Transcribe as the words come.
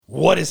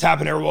What is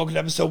happening, everyone? Welcome to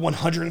episode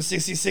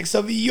 166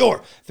 of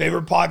your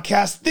favorite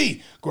podcast, the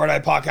Guard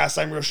Eye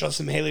Podcast. I'm Real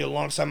Justin Haley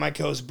alongside my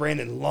co-host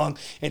Brandon Long,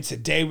 and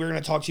today we're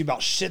going to talk to you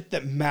about shit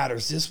that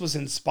matters. This was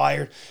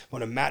inspired by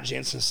a Matt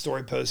Jansen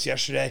story post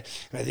yesterday,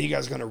 and I think you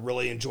guys are going to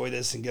really enjoy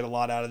this and get a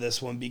lot out of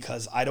this one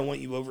because I don't want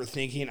you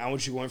overthinking. I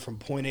want you going from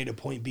point A to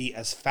point B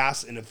as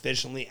fast and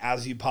efficiently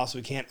as you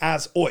possibly can.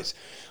 As always,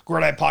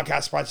 Guard Eye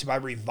Podcast brought to you by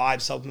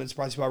Revive Supplements,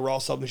 brought to you by Raw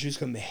Supplements. Use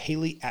code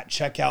Haley at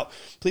checkout.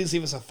 Please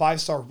leave us a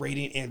 5-star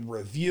rating and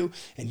review,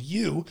 and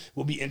you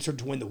will be entered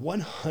to win the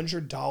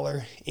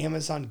 $100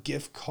 Amazon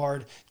gift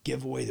card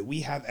giveaway that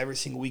we have every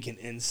single week. And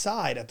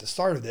inside, at the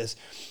start of this,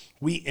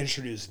 we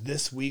introduce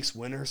this week's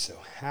winner, so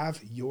have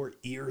your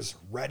ears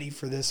ready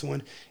for this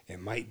one. It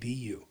might be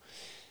you.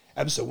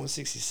 Episode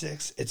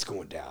 166, it's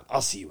going down.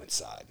 I'll see you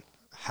inside.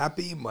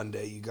 Happy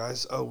Monday, you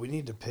guys. Oh, we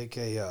need to pick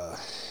a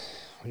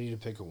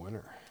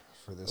winner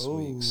for this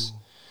week's.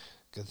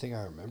 Good thing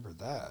I remembered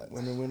that.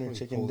 Winner,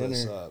 chicken pull dinner.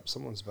 This up.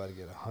 Someone's about to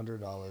get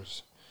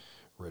 $100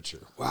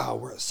 richer. Wow,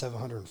 we're at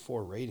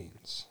 704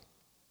 ratings.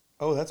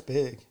 Oh, that's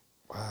big.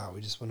 Wow,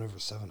 we just went over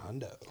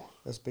 700.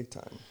 That's big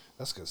time.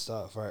 That's good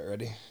stuff. All right,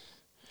 ready?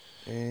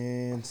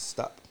 And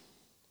stop.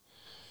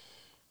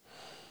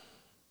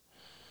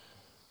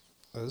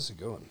 Oh, this is a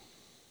good one.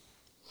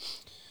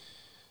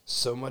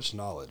 So much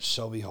knowledge.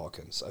 Shelby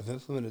Hawkins. I've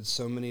implemented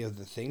so many of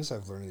the things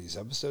I've learned in these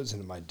episodes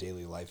into my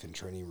daily life and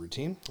training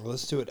routine. I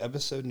listen to an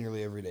episode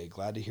nearly every day.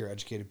 Glad to hear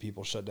educated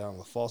people shut down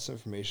the false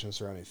information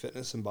surrounding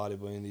fitness and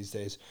bodybuilding these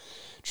days.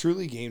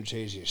 Truly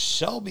game-changing.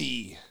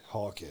 Shelby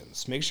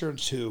Hawkins. Make sure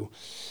to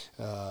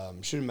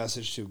shoot a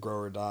message to Grow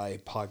or Die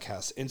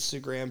Podcast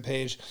Instagram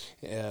page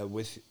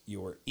with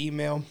your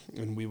email,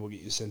 and we will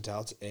get you sent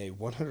out a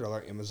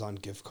 $100 Amazon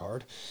gift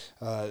card.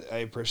 I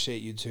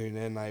appreciate you tuning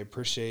in. I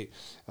appreciate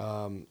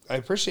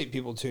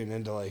people tuning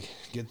in to like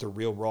get the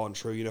real, raw, and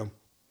true. You know,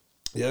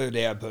 the other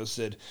day I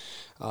posted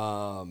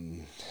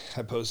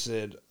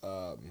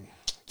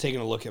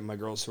taking a look at my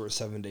girls who are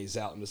 7 days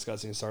out and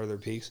discussing the start of their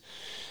peaks.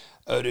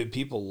 Oh, dude,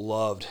 people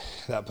loved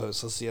that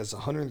post. Let's see, it has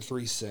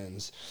 103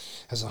 sins,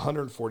 has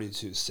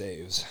 142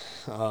 saves.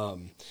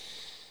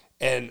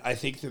 And I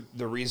think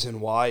the reason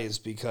why is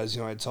because,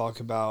 you know, I talk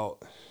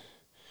about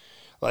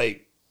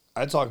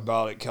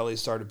at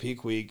Kelly's start of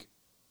peak week,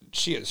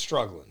 she is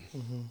struggling.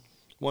 Mm-hmm.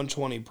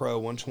 120 pro,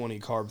 120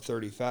 carb,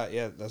 30 fat.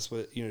 Yeah, that's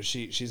what, you know,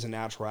 she's a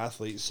natural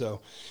athlete.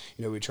 So,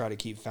 you know, we try to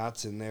keep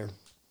fats in there,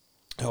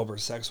 help her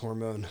sex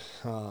hormone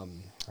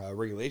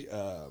regulate,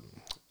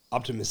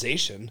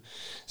 optimization,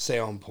 stay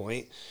on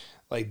point.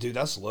 Like, dude,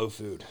 that's low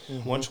food.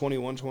 Mm-hmm.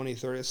 120,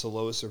 30, it's the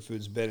lowest her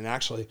food's been. And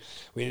actually,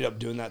 we ended up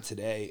doing that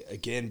today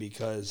again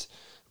because,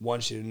 one,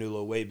 she had a new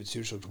low weight, but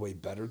two, she looked way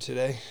better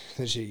today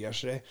than she did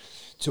yesterday.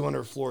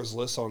 200 floors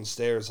lifts on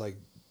stairs, like,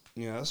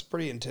 you know, that's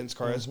pretty intense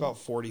cardio. It's about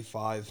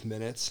 45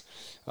 minutes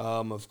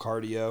of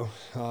cardio,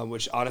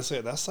 which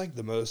honestly, that's like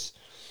the most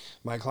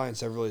my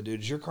clients ever really do.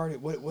 Does your cardio,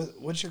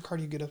 what's your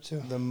cardio get up to?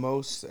 The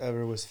most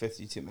ever was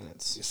 52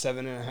 minutes.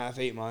 7.5,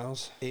 8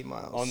 miles? 8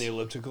 miles. On the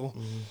elliptical?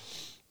 Mm-hmm.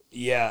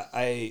 Yeah,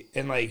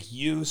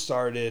 you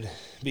started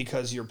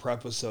because your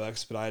prep was so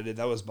expedited.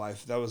 That was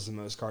the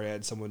most cardio I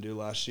had someone do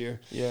last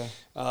year. Yeah.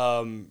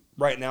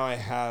 Right now I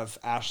have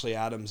Ashley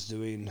Adams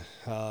doing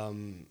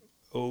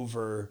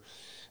over,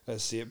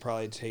 let's see, it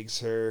probably takes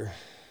her,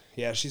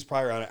 yeah, she's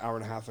probably around an hour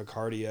and a half of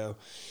cardio.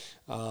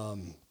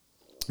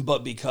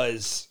 But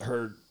because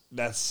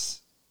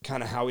that's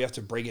kind of how we have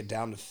to break it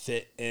down to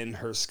fit in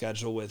her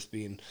schedule with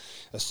being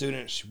a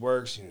student. She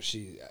works, you know,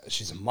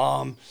 she's a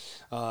mom.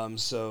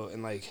 So,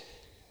 and like,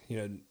 you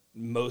know,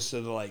 most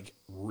of the like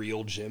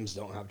real gyms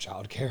don't have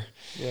childcare.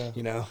 Yeah.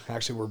 You know,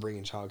 actually we're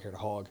bringing childcare to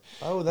Hog.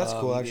 Oh, that's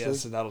cool actually. Yeah,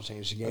 so that'll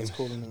change the game. That's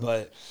cool to know.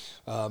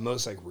 But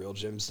most like real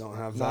gyms don't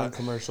have that.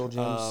 Non-commercial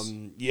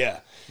gyms. Yeah.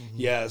 Mm-hmm.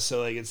 Yeah,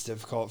 so like it's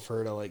difficult for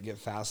her to like get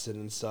fasted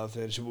and stuff,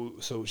 and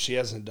she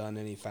hasn't done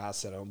any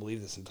fasted, I don't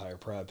believe, this entire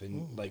prep.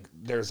 And like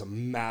there's a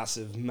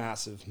massive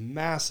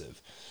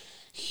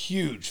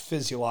huge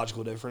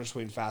physiological difference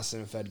between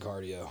fasted and fed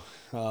cardio.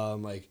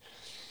 Like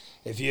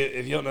if you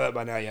don't know that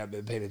by now, you haven't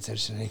been paying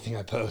attention to anything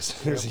I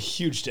post. There's a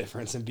huge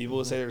difference, and people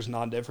will say there's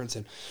non-difference.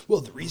 And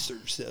well, the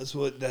research says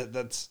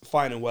that's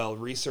fine and well.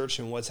 Research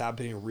and what's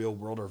happening in real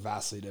world are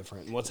vastly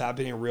different. And what's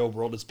happening in real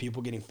world is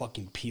people getting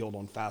fucking peeled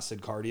on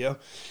fasted cardio,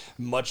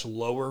 much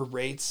lower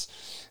rates,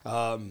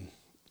 at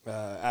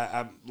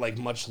like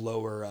much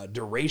lower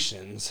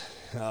durations.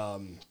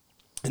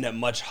 And at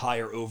much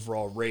higher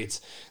overall rates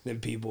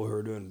than people who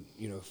are doing,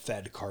 you know,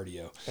 fed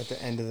cardio. At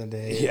the end of the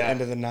day, end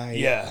of the night.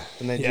 Yeah.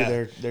 When they do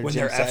their when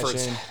gym their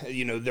efforts, session.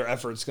 you know, their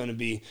effort's going to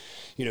be,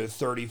 you know,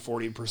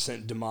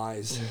 30-40%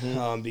 demise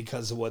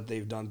because of what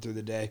they've done through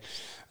the day.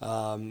 You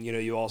know,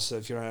 you also,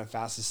 if you're in a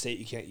fasted state,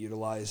 you can't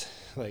utilize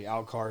like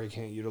Alcar, you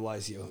can't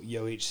utilize Yo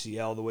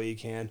HCL the way you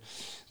can.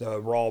 The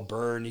raw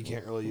burn, you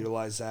can't really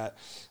utilize that.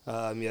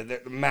 Yeah,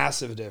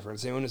 massive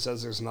difference. Anyone who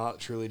says there's not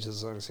truly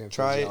doesn't understand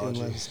physiology. Try it and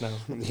physiology. let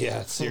us know.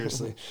 Yeah,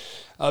 seriously.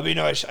 But, you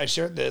know, I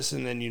shared this,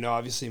 and then, you know,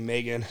 obviously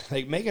Megan,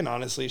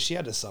 honestly, she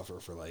had to suffer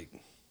for, like,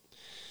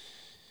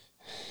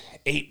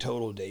 8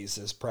 total days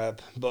this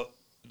prep, but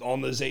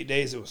on those 8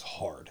 days, it was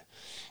hard.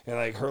 And,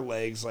 like, her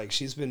legs, like,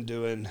 she's been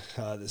doing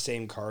the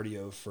same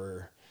cardio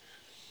for,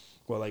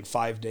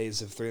 5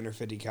 days of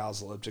 350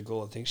 calories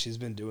elliptical. I think she's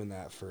been doing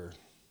that for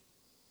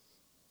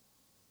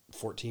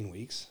 14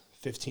 weeks,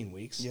 15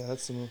 weeks. Yeah,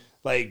 that's the move.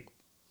 Like,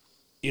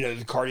 the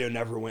cardio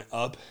never went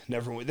up, there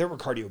were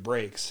cardio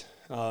breaks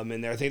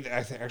in there. I think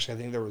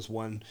there was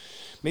one,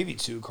 maybe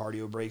 2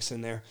 cardio breaks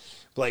in there.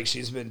 But, like,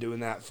 she's been doing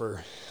that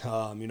for,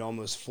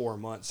 almost 4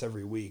 months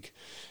every week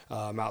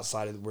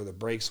outside of where the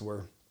breaks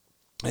were.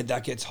 And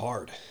that gets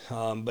hard.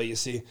 But you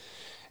see,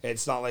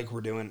 it's not like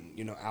we're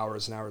doing,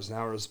 hours and hours and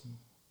hours,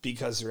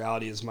 because the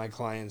reality is my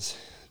clients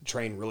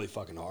train really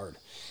fucking hard.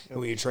 And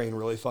when you train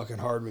really fucking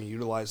hard, when you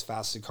utilize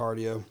fasted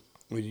cardio,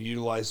 when you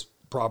utilize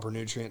proper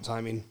nutrient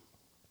timing,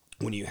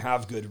 when you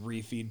have good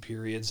refeed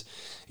periods,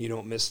 you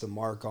don't miss the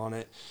mark on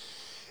it,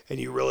 and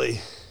you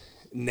really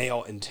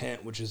nail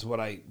intent, which is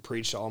what I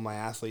preach to all my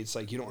athletes.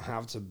 Like, you don't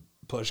have to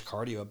push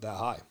cardio up that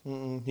high.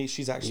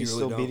 She's actually really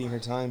still don't. beating her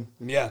time.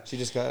 Yeah. She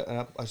just got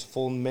a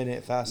full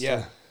minute faster.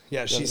 Yeah.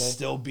 Yeah, she's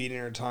still beating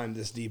her time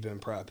this deep in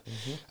prep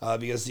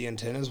because the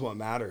intent is what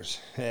matters.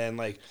 And,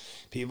 like,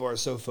 people are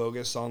so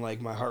focused on,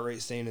 like, my heart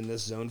rate staying in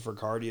this zone for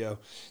cardio.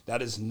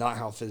 That is not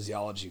how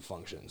physiology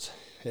functions.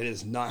 It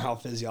is not how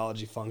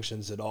physiology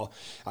functions at all.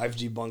 I've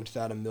debunked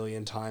that a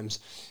million times.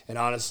 And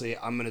honestly,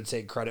 I'm going to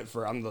take credit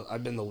for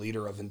I've been the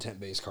leader of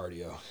intent-based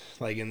cardio,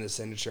 like, in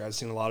this industry. I've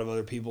seen a lot of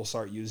other people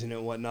start using it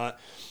and whatnot,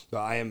 but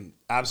I am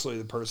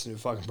absolutely the person who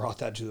fucking brought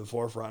that to the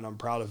forefront, and I'm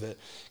proud of it,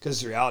 because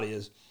the reality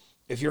is,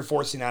 if you're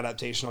forcing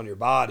adaptation on your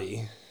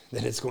body,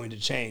 then it's going to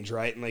change,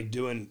 right? And, like,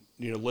 doing,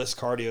 list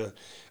cardio,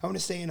 I want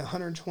to stay in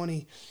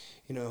 120,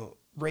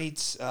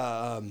 rates,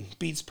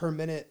 beats per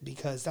minute,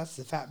 because that's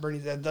the fat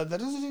burning. That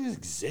doesn't even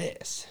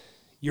exist.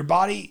 Your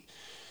body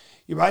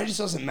just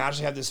doesn't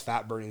magically have this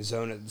fat burning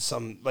zone at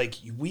some, like,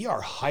 we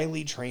are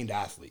highly trained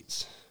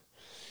athletes.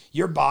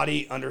 Your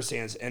body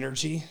understands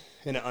energy,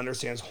 and it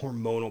understands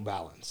hormonal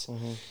balance.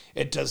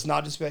 It does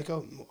not just be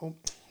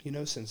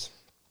like, since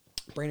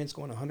Brandon's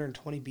going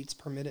 120 beats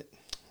per minute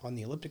on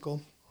the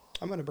elliptical,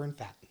 I'm going to burn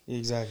fat.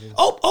 Exactly.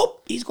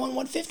 He's going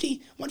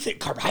 150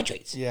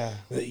 carbohydrates. Yeah.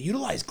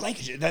 Utilize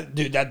glycogen.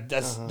 That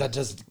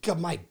does, oh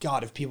my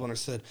God, if people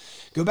understood.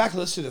 Go back and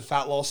listen to the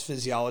Fat Loss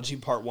Physiology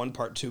Part 1,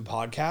 Part 2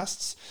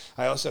 podcasts.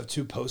 I also have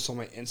 2 posts on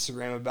my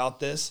Instagram about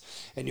this,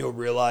 and you'll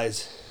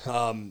realize,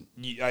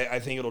 I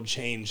think it'll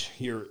change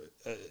your,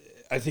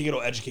 I think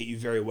it'll educate you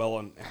very well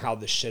on how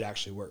this shit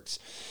actually works.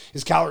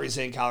 Because calories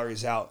in,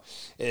 calories out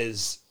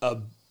is a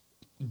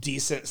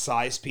decent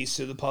size piece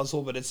to the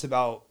puzzle, but it's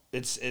about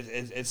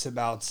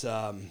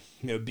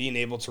being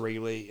able to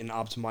regulate and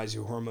optimize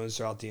your hormones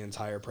throughout the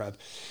entire prep.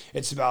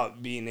 It's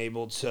about being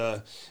able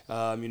to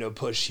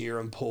push here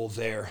and pull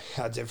there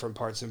at different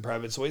parts in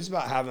prep. It's always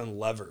about having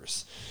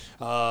levers.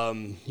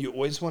 You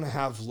always want to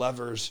have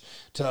levers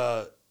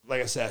to,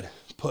 like I said,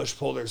 push,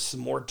 pull. There's some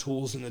more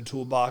tools in the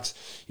toolbox.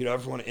 You don't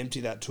ever want to empty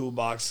that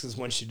toolbox, because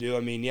once you do,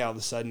 all of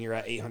a sudden you're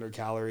at 800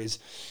 calories,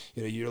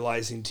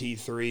 utilizing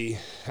T3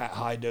 at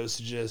high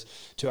dosages,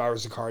 2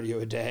 hours of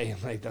cardio a day.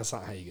 Like, that's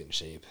not how you get in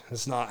shape.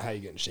 That's not how you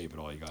get in shape at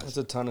all, you guys. It's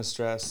a ton of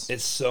stress.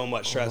 It's so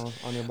much stress.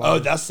 On your body. Oh,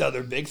 that's the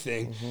other big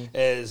thing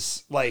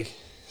is, like,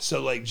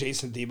 so, like,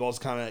 Jason Thibault's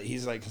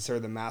he's, like,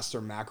 considered the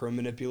master macro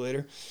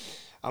manipulator.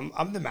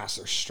 I'm the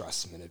master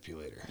stress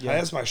manipulator. Yeah.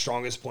 That's my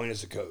strongest point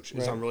as a coach.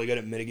 Is I'm really good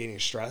at mitigating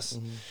stress.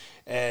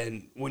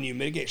 And when you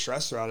mitigate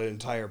stress throughout an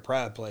entire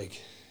prep,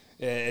 like,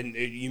 and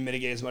you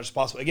mitigate as much as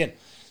possible. Again,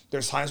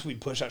 there's times we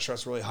push that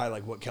stress really high,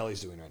 like what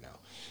Kelly's doing right now.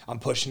 I'm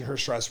pushing her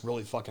stress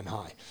really fucking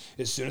high.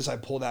 As soon as I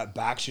pull that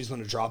back, she's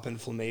going to drop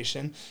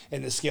inflammation,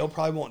 and the scale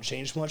probably won't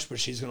change much, but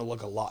she's going to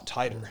look a lot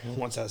tighter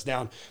once that's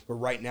down. But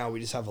right now, we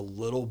just have a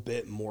little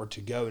bit more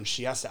to go, and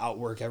she has to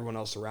outwork everyone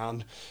else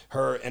around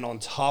her. And on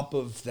top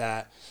of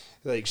that,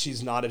 like,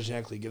 she's not a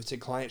genetically gifted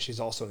client. She's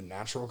also a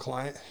natural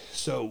client.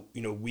 So,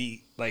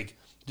 we, like,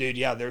 dude,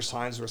 yeah, there's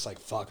times where it's like,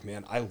 fuck,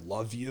 man, I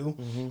love you.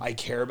 I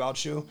care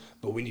about you,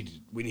 but we need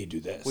to do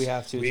this. We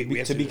have to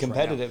be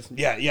competitive.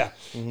 Right, yeah.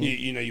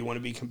 You want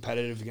to be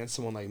competitive against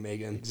someone like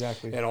Megan.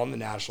 Exactly. And on the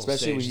national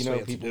especially stage. Especially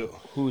when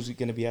people who's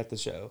going to be at the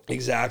show.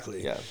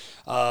 Exactly. Yeah.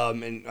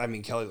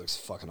 And, Kelly looks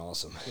fucking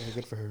awesome. Yeah,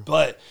 good for her.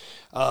 But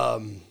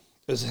it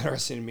was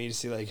interesting to me to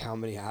see, like, how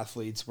many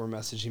athletes were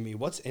messaging me,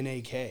 what's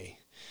NAK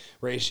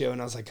ratio?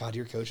 And I was like, God,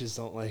 your coaches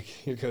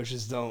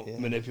don't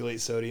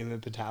manipulate sodium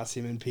and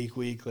potassium in peak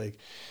week. Like,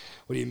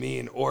 what do you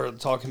mean? Or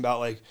talking about,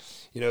 like,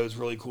 it's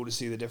really cool to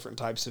see the different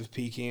types of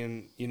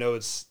peaking.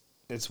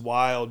 It's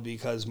wild,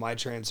 because my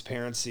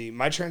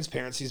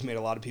transparency's made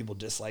a lot of people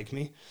dislike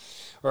me,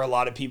 or a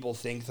lot of people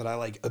think that I,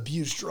 like,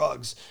 abuse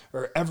drugs,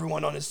 or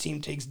everyone on his team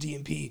takes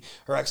DMP,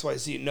 or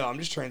XYZ. No, I'm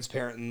just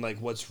transparent in, like,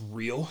 what's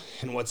real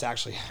and what's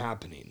actually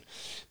happening.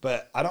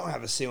 But I don't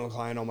have a single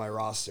client on my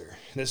roster.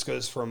 This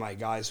goes for my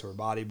guys who are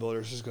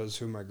bodybuilders. This goes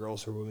for my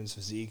girls who are women's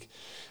physique.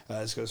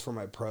 This goes for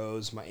my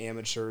pros, my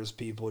amateurs,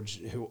 people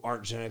who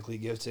aren't genetically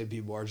gifted,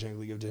 people who are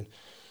genetically gifted.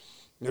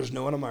 There's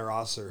no one on my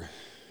roster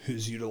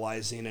who's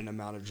utilizing an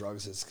amount of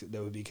drugs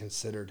that would be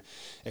considered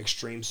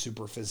extreme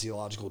super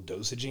physiological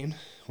dosaging,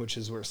 which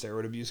is where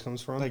steroid abuse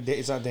comes from. Like,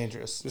 it's not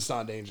dangerous. It's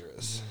not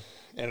dangerous.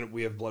 And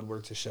we have blood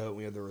work to show it.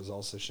 We have the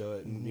results to show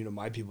it. And,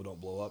 my people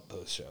don't blow up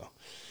post-show.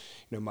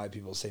 My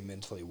people stay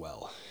mentally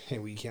well.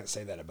 And we can't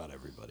say that about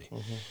everybody.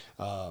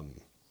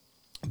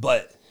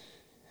 But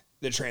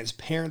the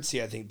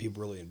transparency, I think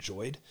people really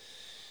enjoyed.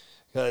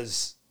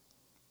 Because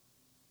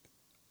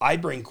I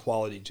bring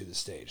quality to the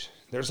stage.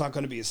 There's not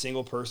going to be a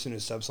single person who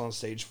steps on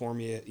stage for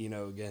me,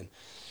 again,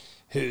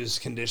 whose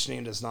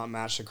conditioning does not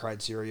match the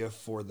criteria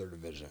for their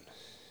division.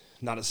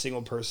 Not a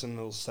single person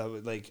will step,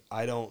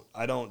 I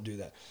don't do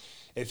that.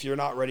 If you're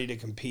not ready to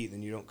compete,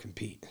 then you don't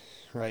compete,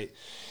 right?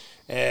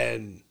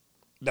 And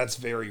that's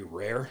very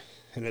rare,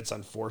 and it's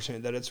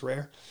unfortunate that it's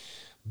rare.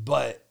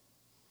 But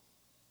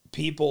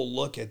people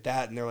look at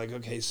that and they're like,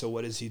 okay, so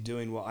what is he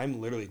doing? Well,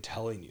 I'm literally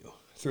telling you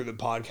through the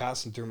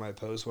podcast and through my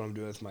posts what I'm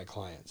doing with my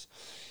clients.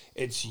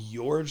 It's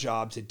your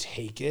job to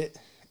take it.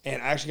 And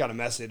I actually got a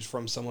message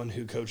from someone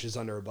who coaches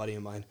under a buddy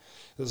of mine.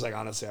 It was like,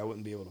 honestly, I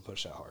wouldn't be able to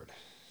push that hard,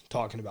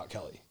 talking about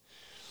Kelly.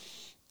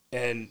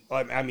 And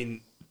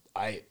I'm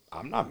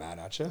not mad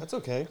at you. That's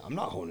okay. I'm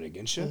not holding it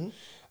against you.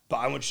 But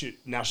I want you,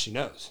 now she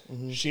knows.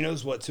 She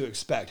knows what to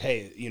expect.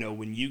 Hey,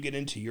 when you get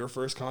into your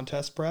first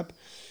contest prep,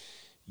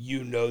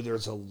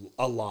 there's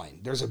a line.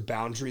 There's a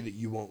boundary that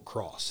you won't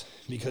cross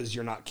because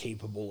you're not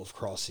capable of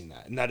crossing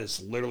that. And that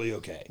is literally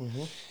okay.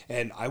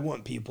 And I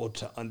want people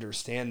to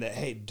understand that,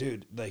 hey,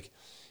 dude,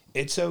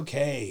 it's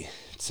okay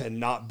to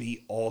not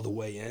be all the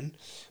way in.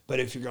 But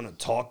if you're going to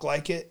talk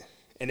like it,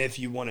 and if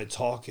you want to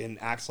talk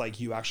and act like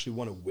you actually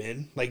want to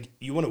win,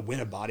 you want to win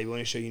a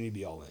bodybuilding show, you need to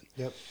be all in.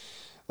 Yep.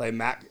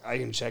 Matt, I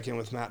can check in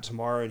with Matt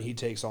tomorrow, and he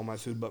takes all my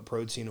food but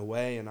protein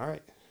away. And all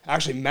right.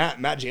 Actually,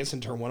 Matt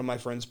Jansen turned one of my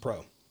friends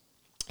pro.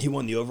 He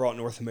won the overall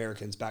North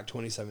Americans back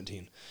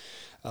 2017.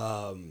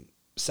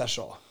 Seth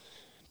Shaw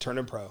turned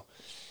him pro.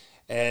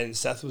 And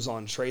Seth was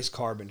on trace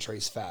carb and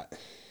trace fat.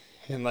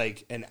 And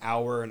an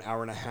hour and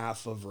a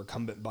half of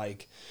recumbent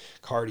bike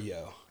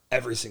cardio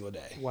every single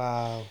day.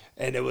 Wow.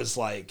 And it was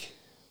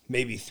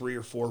maybe 3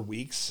 or 4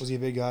 weeks. Was he a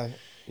big guy?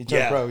 He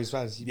turned pro. He's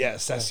fast.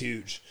 Seth's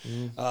huge.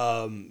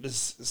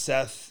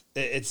 Seth,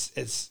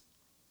 it's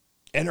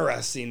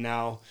interesting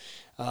now,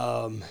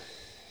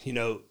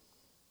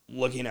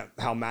 looking at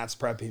how Matt's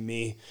prepping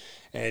me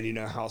and,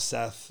 how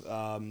Seth,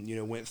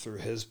 went through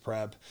his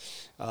prep.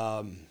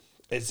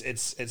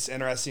 It's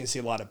interesting to see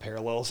a lot of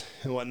parallels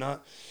and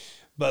whatnot.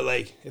 But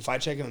if I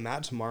check in with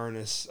Matt tomorrow and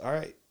it's all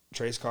right,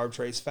 trace carb,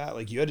 trace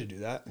fat, you had to do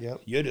that.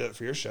 Yep. You had to do it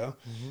for your show.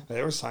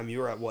 There was time you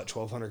were at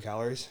 1,200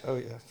 calories. Oh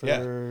yeah.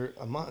 For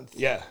a month.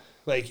 Yeah.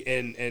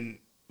 And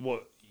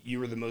what you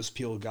were the most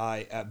peeled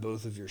guy at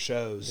both of your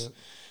shows.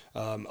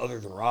 Yep. Other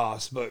than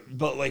Ross, but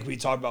like we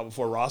talked about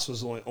before, Ross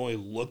was only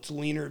looked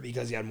leaner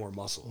because he had more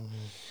muscle.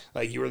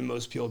 You were the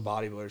most peeled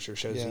bodybuilder at your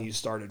shows, and you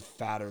started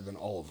fatter than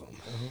all of them.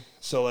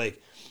 So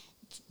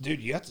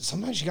dude,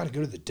 sometimes you got to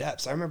go to the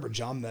depths. I remember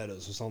John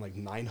Meadows was on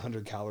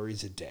 900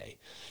 calories a day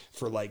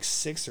for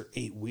 6 or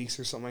 8 weeks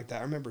or something like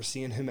that. I remember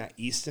seeing him at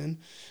Easton,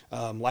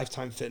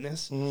 Lifetime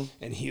Fitness,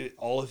 and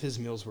all of his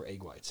meals were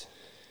egg whites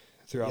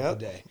throughout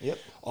the day. Yep.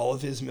 All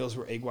of his meals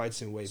were egg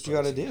whites and whey protein.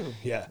 You got to do.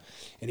 Yeah.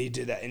 And he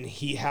did that. And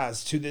he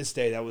has, to this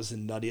day, that was the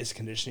nuttiest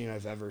conditioning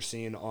I've ever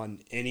seen on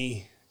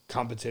any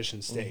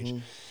competition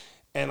stage.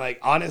 And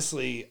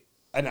honestly,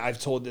 and I've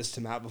told this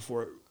to Matt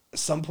before, at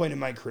some point in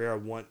my career, I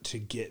want to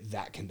get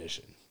that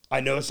condition.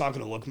 I know it's not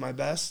going to look my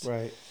best.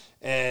 Right.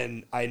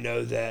 And I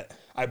know that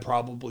I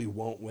probably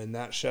won't win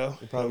that show.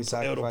 It'll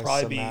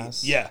probably be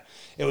mass. Yeah.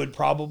 It would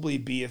probably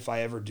be if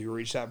I ever do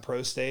reach that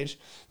pro stage.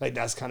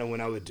 That's kind of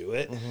when I would do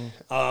it.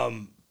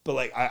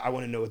 But I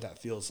want to know what that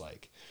feels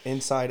like.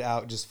 Inside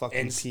out, just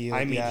fucking peeled.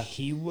 I mean,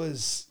 he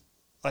was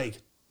I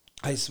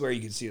swear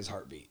you could see his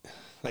heartbeat.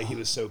 He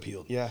was so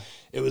peeled. Yeah.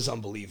 It was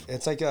unbelievable.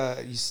 It's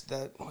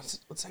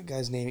what's that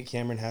guy's name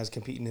Cameron has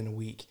competing in a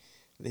week?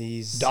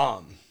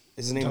 Dom.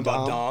 Is his name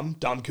Dom?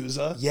 Dom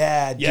Kuza?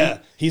 Yeah, dude. Yeah.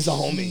 He's a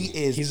homie.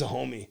 He's a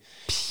homie.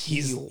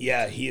 Peeled.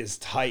 He is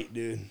tight,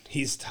 dude.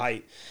 He's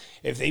tight.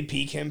 If they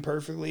peak him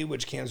perfectly,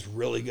 which Cam's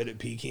really good at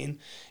peaking,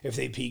 if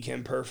they peak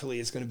him perfectly,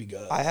 it's going to be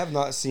good. I have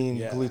not seen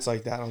glutes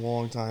like that in a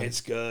long time.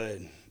 It's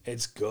good.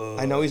 It's good.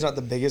 I know he's not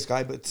the biggest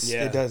guy, but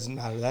it doesn't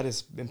matter. That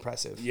is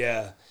impressive.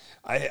 Yeah.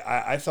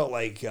 I felt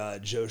like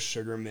Joe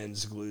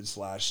Sugarman's glutes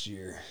last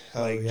year.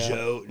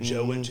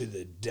 Joe went to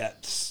the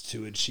depths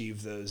to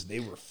achieve those. They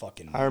were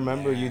fucking I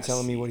remember nasty. you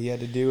telling me what he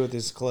had to do with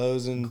his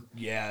clothes and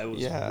it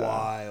was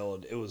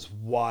wild. It was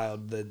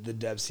wild the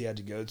depths he had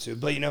to go to.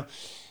 But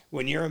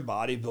when you're in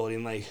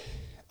bodybuilding,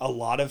 a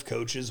lot of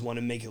coaches want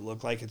to make it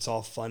look like it's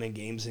all fun and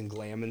games and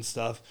glam and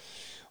stuff,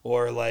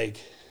 or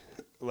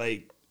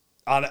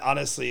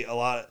honestly, a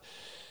lot.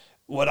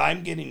 What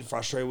I'm getting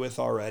frustrated with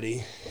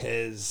already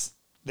is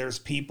there's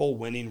people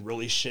winning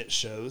really shit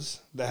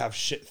shows that have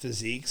shit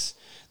physiques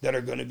that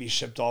are going to be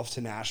shipped off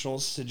to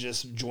nationals to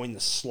just join the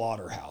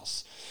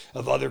slaughterhouse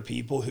of other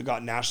people who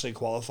got nationally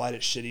qualified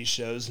at shitty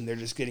shows, and they're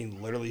just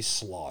getting literally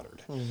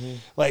slaughtered.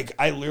 Like,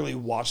 I literally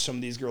watch some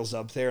of these girls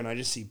up there, and I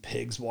just see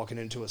pigs walking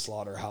into a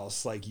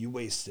slaughterhouse. Like, you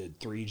wasted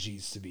 3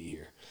 G's to be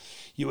here.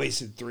 You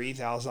wasted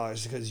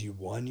 $3,000 because you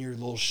won your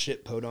little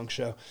shit podunk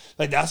show.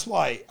 Like, that's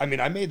why, I mean,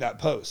 I made that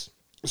post.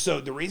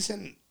 So the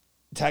reason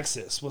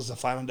Texas was the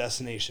final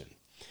destination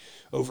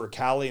over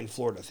Cali and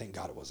Florida, thank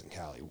God it wasn't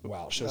Cali.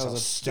 Wow, it shows how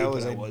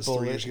stupid I was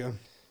 3 years ago.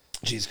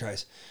 Jesus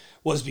Christ.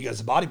 Was because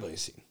of the bodybuilding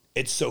scene.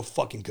 It's so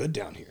fucking good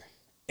down here.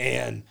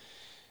 And,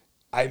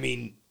 I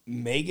mean,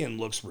 Megan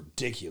looks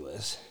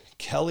ridiculous.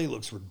 Kelly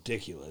looks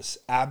ridiculous.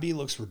 Abby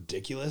looks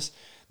ridiculous.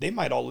 They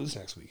might all lose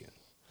next weekend.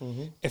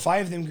 If I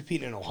have them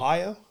competing in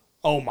Ohio,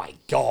 oh my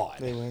God.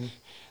 They win.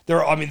 It's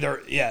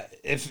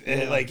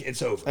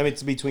over. I mean,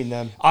 it's between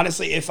them.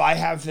 Honestly, if I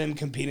have them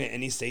compete in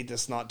any state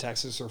that's not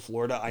Texas or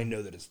Florida, I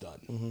know that it's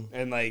done.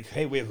 And like,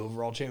 hey, we have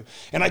overall champ.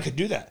 And I could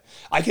do that.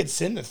 I could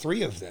send the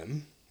 3 of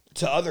them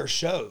to other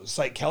shows.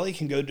 Like, Kelly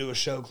can go do a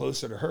show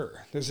closer to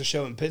her. There's a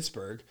show in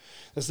Pittsburgh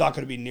that's not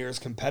going to be near as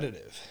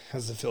competitive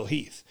as the Phil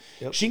Heath.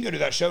 Yep. She can go to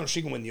that show and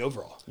she can win the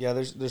overall. Yeah,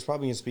 there's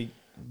probably going to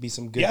be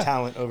some good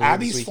talent over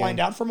Abby's this flying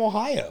down from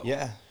Ohio.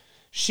 Yeah.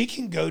 She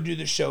can go do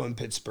the show in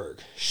Pittsburgh.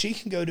 She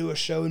can go do a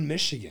show in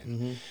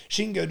Michigan.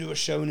 She can go do a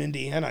show in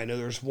Indiana. I know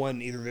there's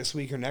one either this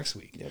week or next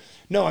week. Yep.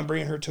 No, I'm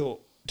bringing her to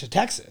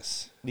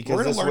Texas. Because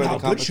we're that's gonna learn where how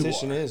the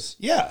competition good you are. is.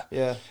 Yeah.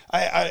 Yeah.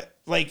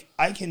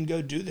 I can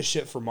go do the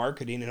shit for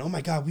marketing and, oh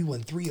my God, we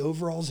won 3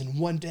 overalls in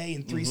one day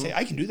and 3 states.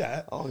 I can do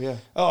that. Oh, yeah.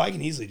 Oh, I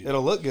can easily do that.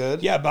 It'll look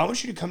good. Yeah, but I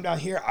want you to come down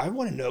here. I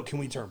want to know, can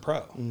we turn pro? I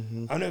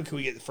want to know, can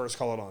we get the first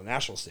call out on the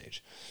national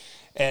stage?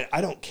 And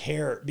I don't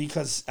care,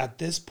 because at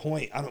this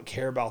point, I don't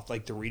care about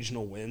like the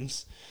regional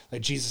wins.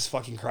 Like, Jesus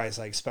fucking Christ,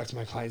 I expect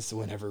my clients to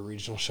win every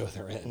regional show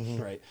they're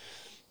in, right?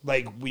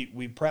 Like,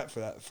 we prep for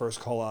that first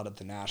call out at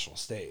the national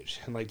stage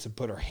and like to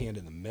put our hand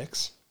in the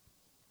mix,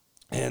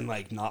 and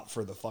like not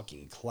for the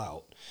fucking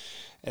clout.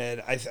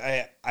 And I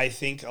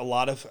think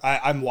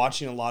I'm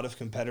watching a lot of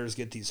competitors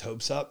get these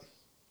hopes up,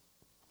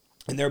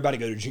 and they're about to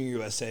go to Junior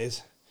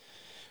USAs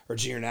or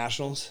Junior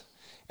Nationals.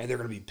 And they're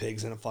going to be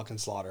pigs in a fucking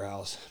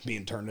slaughterhouse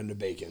being turned into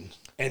bacon.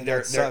 And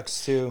that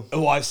sucks too.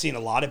 Well, I've seen a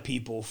lot of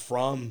people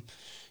from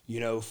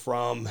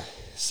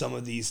some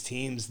of these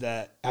teams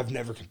that have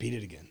never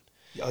competed again.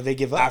 Oh, they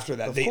give up. After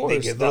that, they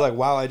give up. They're like,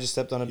 wow, I just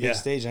stepped on a big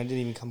stage and I didn't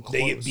even come close.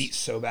 They get beat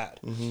so bad.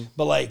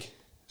 But like,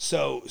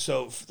 so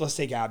let's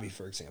take Abby,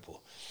 for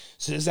example.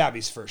 So this is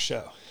Abby's first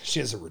show. She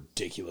has a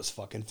ridiculous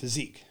fucking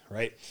physique,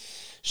 right?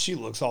 She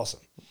looks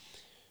awesome.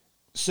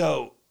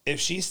 So if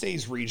she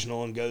stays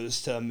regional and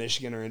goes to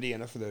Michigan or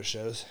Indiana for those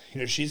shows,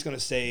 she's going to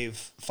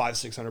save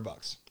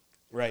 $500-$600,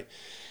 right?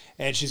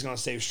 And she's going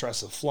to save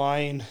stress of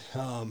flying.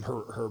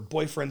 Her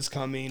boyfriend's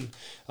coming,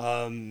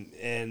 and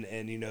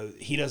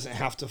he doesn't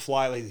have to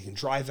fly. Like, he can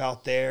drive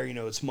out there.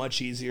 It's much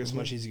easier. It's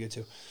much easier to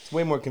get to. It's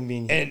way more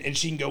convenient. And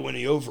she can go win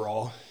the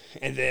overall,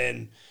 and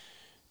then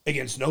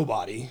against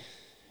nobody.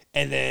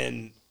 And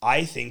then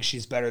I think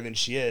she's better than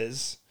she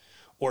is,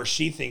 or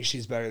she thinks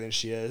she's better than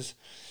she is.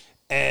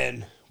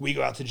 And we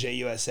go out to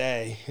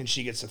JUSA and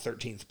she gets a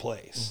 13th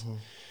place.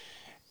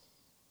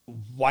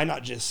 Why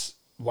not just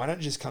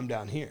come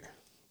down here?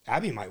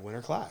 Abby might win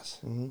her class.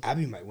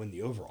 Abby might win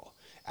the overall.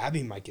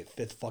 Abby might get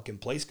 5th fucking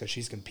place because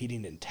she's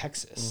competing in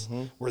Texas,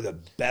 where the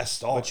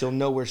best are. But you'll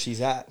know where she's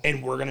at.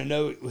 And we're going to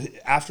know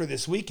after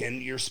this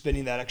weekend, you're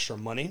spending that extra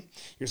money,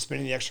 you're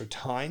spending the extra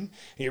time,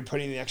 and you're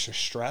putting the extra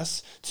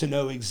stress to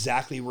know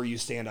exactly where you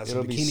stand as a bikini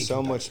competitor. It'll be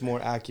so much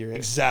more accurate.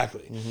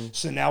 Exactly.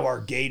 So now our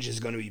gauge is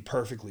going to be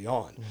perfectly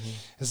on.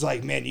 It's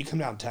like, man, you come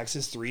down to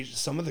Texas,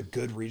 some of the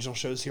good regional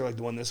shows here, like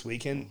the one this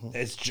weekend,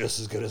 it's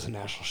just as good as a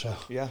national show.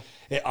 Yeah.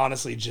 It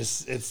honestly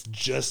it's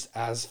just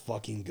as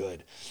fucking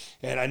good.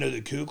 And I know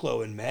the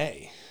Kuklo in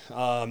May,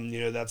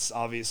 that's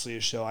obviously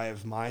a show. I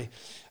have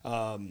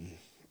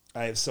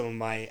some of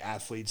my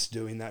athletes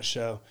doing that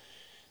show.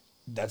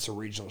 That's a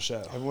regional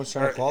show. Everyone's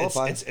trying to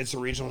qualify. It's a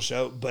regional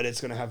show, but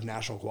it's going to have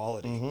national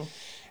quality.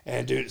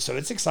 And dude, so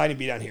it's exciting to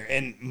be down here.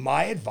 And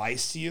my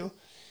advice to you,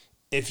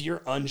 if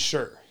you're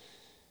unsure,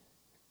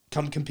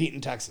 come compete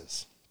in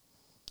Texas.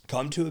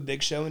 Come to a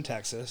big show in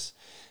Texas.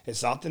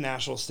 It's not the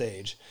national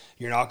stage.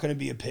 You're not going to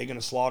be a pig in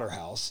a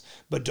slaughterhouse,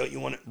 but don't you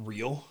want it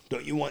real?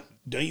 Don't you want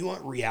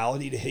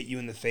reality to hit you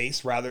in the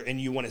face and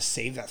you want to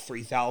save that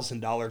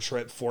 $3,000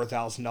 trip,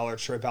 $4,000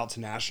 trip out to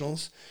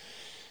nationals?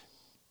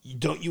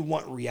 Don't you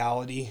want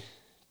reality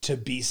to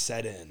be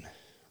set in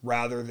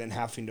rather than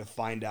having to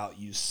find out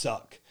you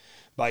suck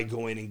by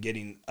going and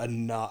getting a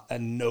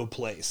no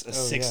place, a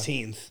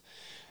 16th?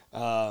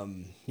 Yeah.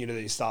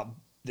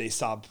 They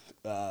stop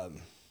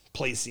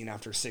placing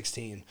after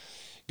 16.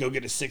 Go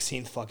get a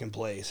 16th fucking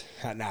place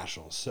at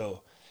nationals.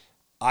 So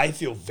I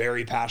feel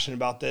very passionate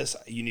about this.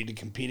 You need to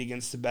compete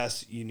against the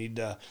best. You need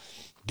to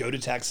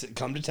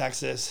come to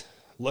Texas,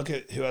 look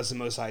at who has the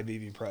most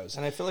IBB pros.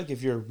 And I feel like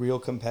if you're a real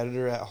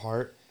competitor at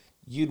heart,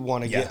 you'd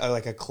want to Yeah. get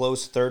like a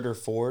close third or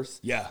fourth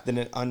Yeah. than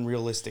an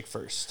unrealistic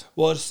first.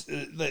 Well, it's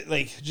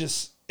like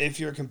just if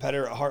you're a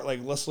competitor at heart, like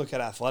let's look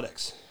at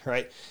athletics,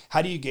 right?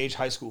 How do you gauge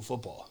high school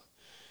football?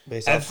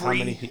 Based off how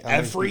many people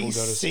go to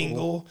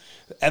school.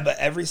 But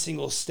every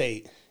single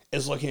state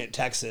is looking at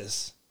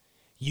Texas.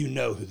 You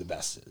know who the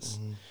best is.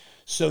 Mm-hmm.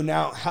 So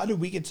now, how do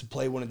we get to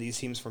play one of these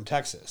teams from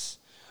Texas?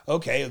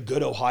 Okay, a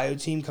good Ohio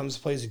team comes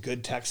to play as a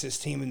good Texas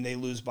team, and they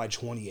lose by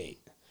 28.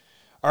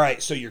 All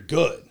right, so you're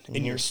good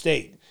in your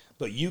state,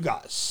 but you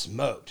got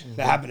smoked.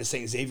 That happened to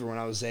St. Xavier when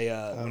I was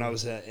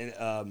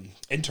an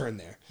intern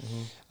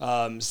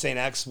there. St.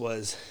 X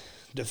was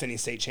defending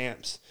state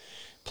champs.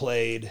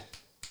 Played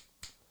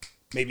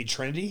maybe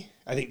Trinity.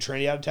 I think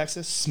Trinity out of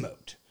Texas,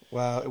 smoked.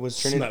 Wow, was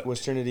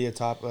Trinity a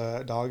top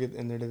dog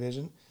in their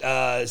division?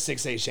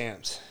 6A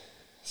champs.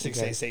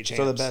 6A state champs.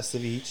 So the best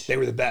of each. They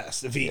were the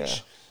best of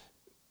each.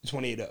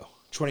 28-0.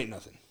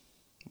 28-0.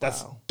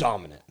 That's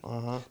dominant.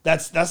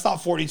 That's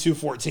not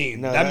 42-14.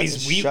 No, that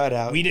that's means a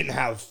shutout. we didn't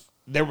have,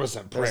 there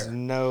wasn't prayer. There's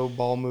no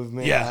ball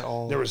movement at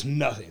all. There was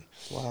nothing.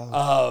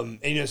 Wow.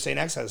 And St.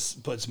 X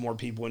puts more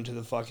people into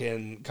the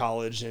fucking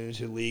college and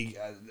into the league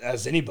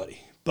as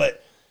anybody.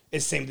 But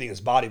it's the same thing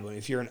as bodybuilding.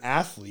 If you're an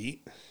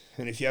athlete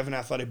and if you have an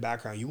athletic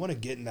background, you want to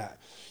get in that.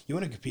 You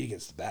want to compete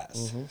against the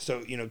best.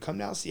 So, come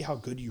down and see how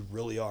good you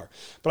really are.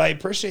 But I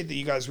appreciate that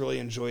you guys really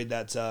enjoyed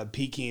that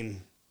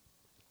peaking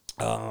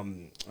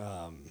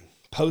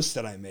post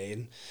that I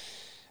made.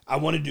 I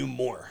want to do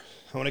more.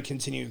 I want to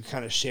continue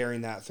kind of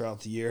sharing that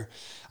throughout the year.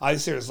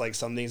 Obviously, there's like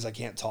some things I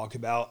can't talk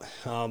about.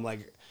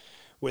 Like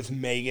with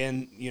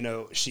Megan,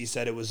 she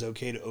said it was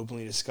okay to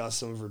openly discuss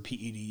some of her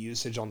PED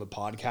usage on the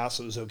podcast.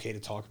 So it was okay to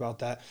talk about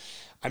that.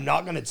 I'm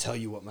not going to tell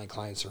you what my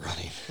clients are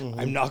running.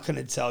 I'm not going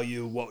to tell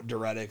you what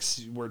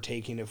diuretics we're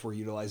taking if we're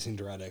utilizing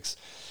diuretics.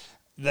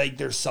 Like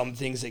there's some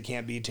things that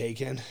can't be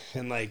taken,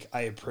 and like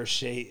I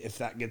appreciate if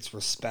that gets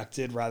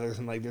respected rather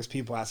than like there's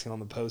people asking on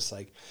the post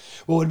like,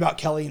 well, what about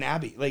Kelly and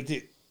Abby? Like,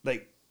 dude,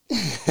 like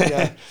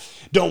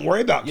don't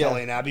worry about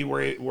Kelly and Abby.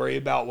 Worry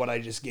about what I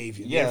just gave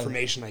you. The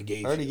information I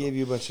gave you. I already gave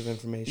you a bunch of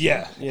information.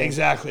 Yeah,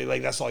 exactly.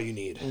 Like that's all you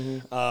need.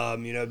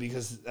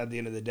 Because at the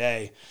end of the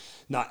day,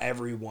 not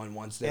everyone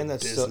wants their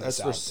business out there.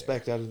 That's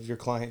respect out of your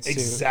clients too.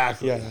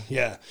 Exactly.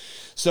 Yeah.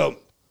 So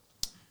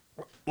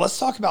let's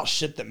talk about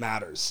shit that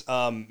matters.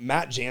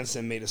 Matt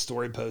Jansen made a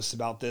story post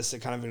about this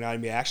that kind of ignited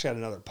me. I actually had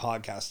another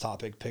podcast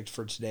topic picked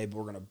for today, but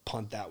we're going to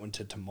punt that one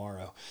to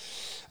tomorrow.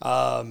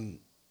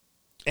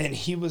 And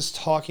he was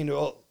talking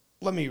to,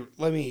 let me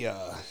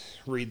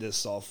read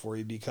this off for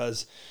you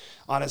because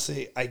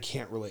honestly, I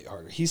can't relate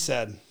harder. He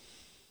said,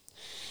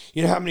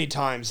 you know how many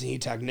times, and he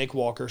tagged Nick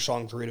Walker,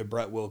 Sean Clarita,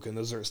 Brett Wilkin.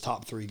 Those are his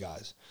top 3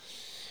 guys.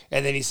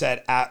 And then he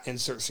said, at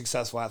insert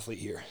successful athlete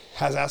here,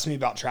 has asked me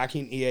about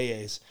tracking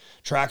EAAs,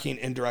 tracking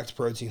indirect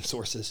protein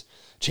sources,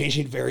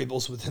 changing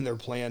variables within their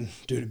plan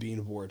due to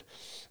being bored.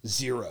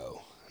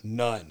 0.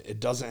 None.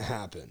 It doesn't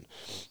happen.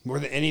 More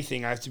than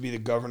anything, I have to be the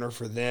governor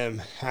for them,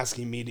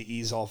 asking me to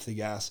ease off the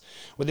gas.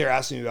 What they're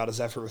asking me about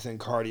is effort within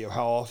cardio,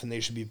 how often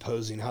they should be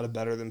posing, how to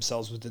better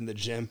themselves within the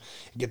gym,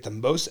 and get the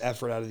most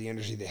effort out of the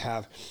energy they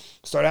have.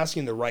 Start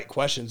asking the right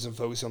questions and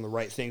focus on the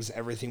right things, and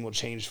everything will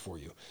change for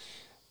you.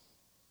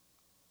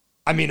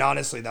 I mean,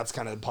 honestly, that's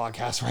kind of the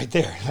podcast right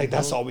there. Like,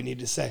 that's all we need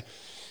to say.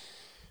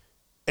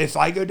 If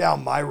I go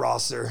down my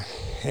roster,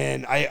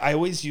 and I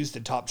always use the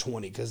top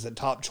 20, because the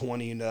top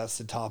 20, that's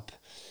the top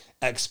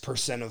X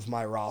percent of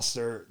my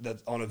roster,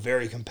 that's on a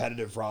very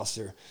competitive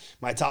roster.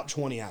 My top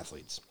 20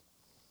 athletes.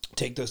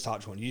 Take those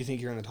top 20. Do you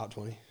think you're in the top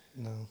 20?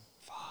 No.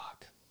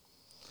 Fuck.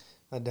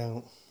 I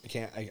don't.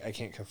 I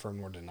can't confirm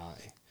nor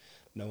deny.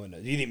 No one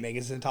knows. Do you think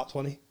Megan's in the top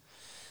 20?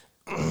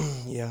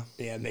 Yeah.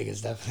 Yeah,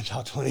 Megan's definitely in the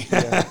top 20.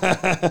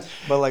 Yeah.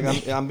 But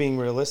like I'm being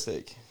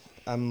realistic.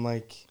 I'm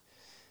like,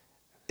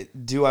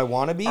 do I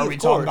want to be? Are we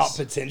talking about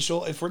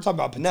potential? If we're talking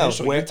about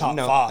potential, you're top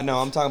 5. No,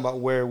 I'm talking about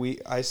where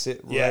I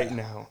sit right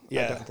now.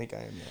 Yeah. I don't think I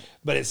am yet.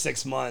 But in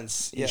 6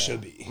 months, you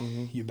should be.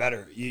 You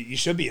better. You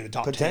should be in the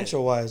top 10.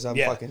 Potential-wise, I'm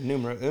fucking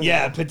numero.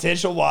 Yeah,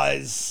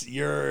 potential-wise,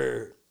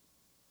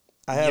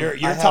 I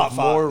have top 5.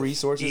 more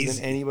resources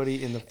Easy. than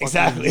anybody in the fucking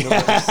Exactly. universe.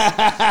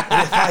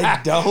 And if I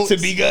don't, to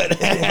be good,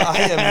 if I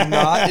am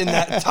not in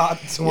that top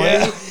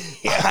 20,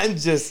 I'm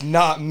just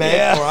not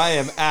meant or I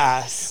am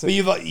ass. But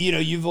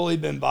you've only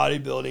been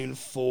bodybuilding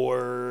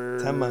for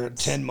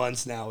 10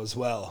 months now as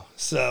well.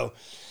 So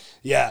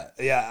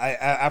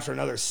after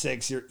another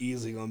 6, you're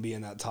easily going to be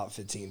in that top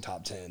 15,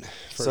 top 10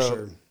 for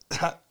sure.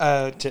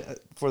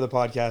 For the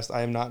podcast,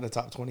 I am not in the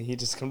top 20. He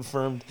just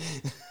confirmed.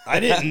 I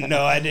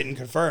didn't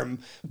confirm,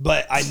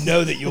 but I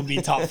know that you'll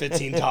be top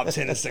 15, top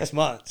 10 in 6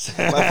 months.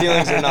 My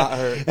feelings are not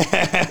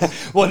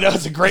hurt. Well, no,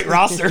 it's a great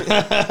roster.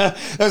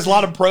 There's a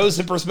lot of pros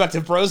and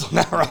prospective pros on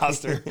that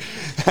roster.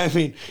 I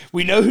mean,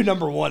 we know who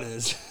number 1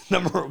 is.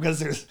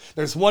 Because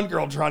there's one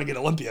girl trying to get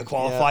Olympia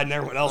qualified, and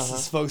everyone else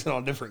is focusing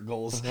on different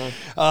goals.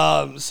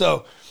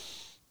 So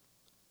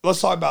let's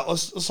talk about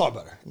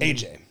her.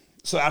 AJ.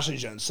 So Ashley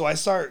Jones. So I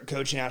started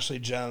coaching Ashley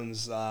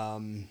Jones 8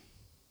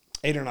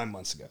 or 9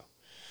 months ago.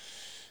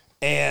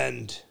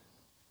 And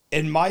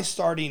in my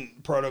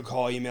starting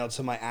protocol email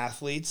to my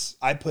athletes,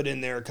 I put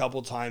in there a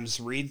couple times,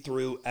 read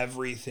through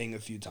everything a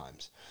few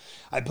times.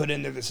 I put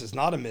in there, this is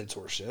not a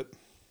mentorship.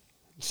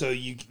 So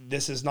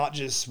this is not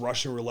just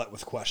Russian roulette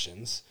with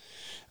questions.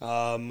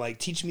 Like,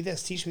 teach me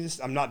this, teach me this.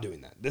 I'm not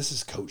doing that. This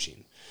is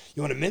coaching.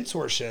 You want a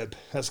mentorship,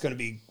 that's going to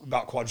be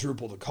about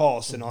quadruple the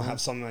cost, and I'll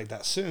have something like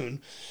that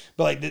soon.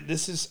 But like,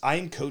 this is, I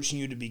am coaching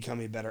you to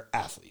become a better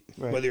athlete,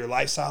 whether you're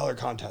lifestyle or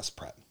contest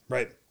prep,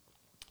 right?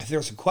 If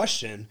there's a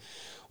question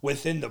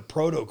within the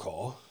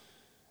protocol,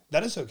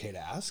 that is okay to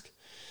ask.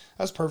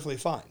 That's perfectly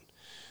fine.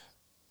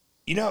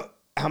 You know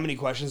how many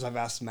questions I've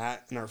asked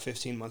Matt in our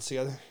 15 months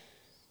together?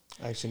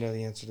 I actually know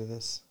the answer to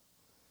this.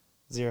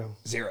 0.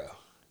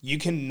 You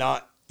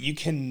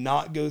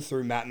cannot go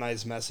through Matt and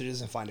I's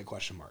messages and find a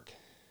question mark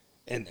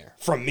in there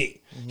from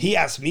me. He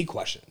asks me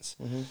questions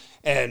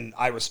and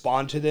I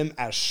respond to them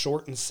as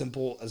short and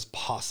simple as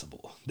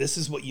possible. This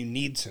is what you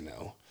need to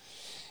know.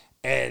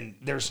 And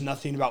there's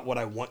nothing about what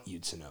I want you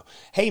to know.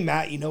 Hey,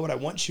 Matt, you know what I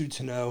want you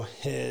to know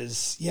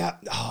is,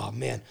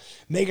 Megan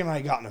and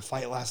I got in a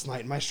fight last night,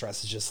 and my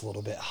stress is just a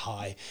little bit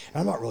high,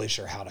 and I'm not really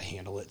sure how to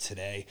handle it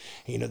today.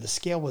 And, the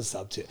scale was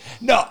up to...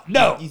 No.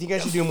 You think I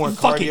should do more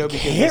cardio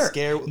because the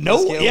scale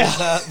was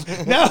up?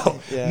 No.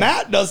 Yeah.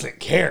 Matt doesn't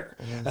care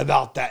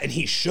about that, and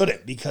he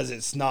shouldn't, because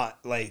it's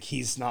not like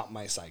he's not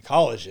my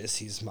psychologist.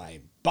 He's my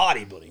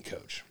bodybuilding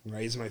coach,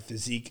 right? He's my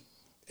physique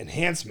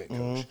enhancement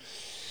coach.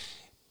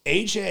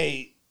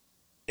 AJ,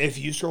 if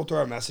you scroll through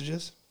our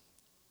messages,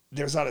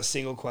 there's not a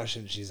single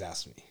question she's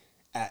asked me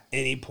at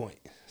any point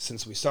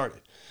since we started.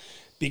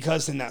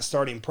 Because in that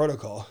starting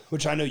protocol,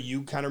 which I know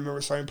you kind of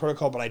remember starting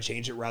protocol, but I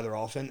change it rather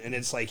often, and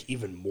it's like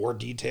even more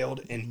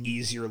detailed and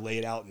easier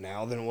laid out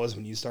now than it was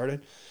when you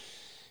started.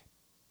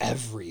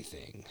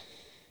 Everything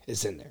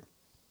is in there.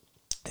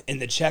 In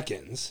the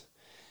check-ins,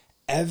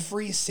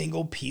 every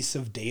single piece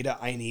of data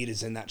I need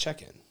is in that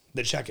check-in,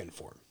 the check-in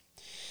form.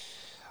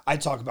 I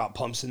talk about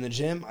pumps in the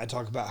gym. I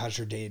talk about how's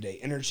your day-to-day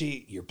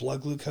energy, your blood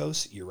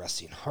glucose, your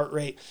resting heart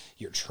rate,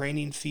 your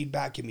training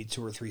feedback. Give me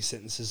 2 or 3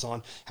 sentences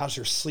on how's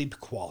your sleep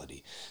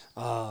quality.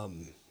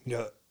 Obviously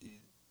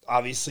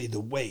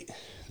the weight,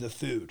 the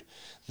food,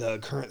 the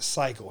current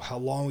cycle, how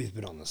long we've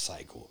been on the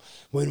cycle,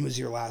 when was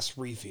your last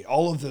refeed,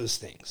 all of those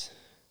things.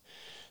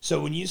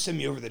 So when you send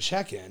me over the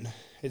check-in,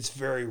 it's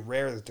very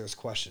rare that there's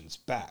questions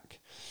back.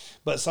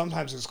 But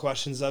sometimes there's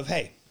questions of,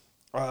 hey,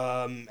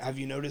 have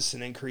you noticed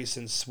an increase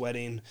in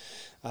sweating?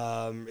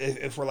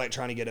 If we're like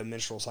trying to get a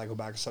menstrual cycle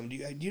back or something,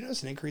 do you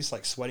notice an increase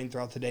like sweating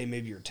throughout the day?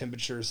 Maybe your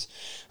temperatures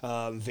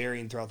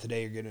varying throughout the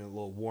day. You're getting a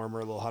little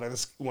warmer, a little hotter.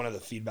 That's one of the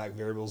feedback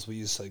variables we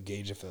use to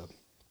gauge if a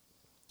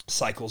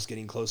cycle's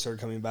getting closer,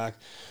 coming back.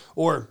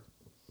 Or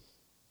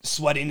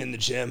sweating in the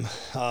gym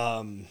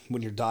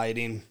when you're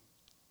dieting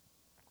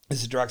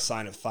is a direct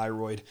sign of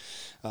thyroid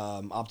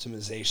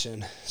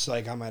optimization. So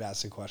like I might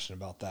ask a question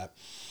about that.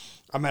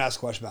 I might ask a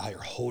question about how you're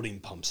holding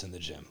pumps in the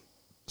gym.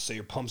 So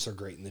your pumps are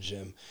great in the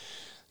gym.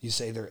 You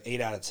say they're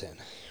 8 out of 10.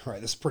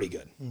 Right, that's pretty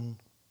good.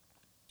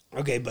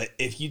 Okay, but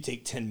if you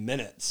take 10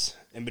 minutes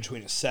in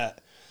between a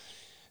set,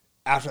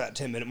 after that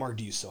 10-minute mark,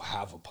 do you still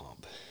have a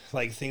pump?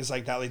 Like things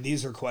like that. Like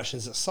these are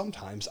questions that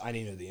sometimes I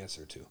need to know the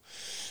answer to.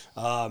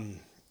 I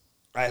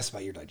asked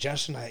about your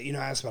digestion. I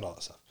asked about all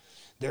that stuff.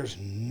 There's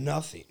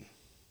nothing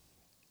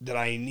that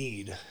I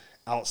need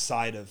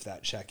outside of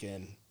that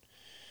check-in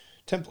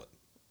template.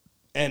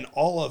 And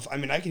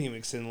I can even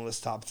extend the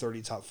list top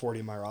 30, top 40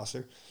 in my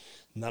roster.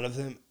 None of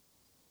them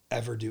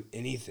ever do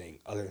anything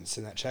other than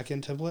send that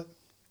check-in template,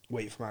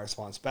 wait for my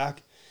response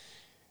back.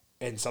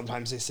 And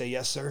sometimes they say,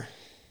 yes, sir.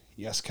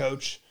 Yes,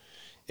 coach.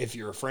 If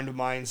you're a friend of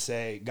mine,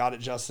 say, got it,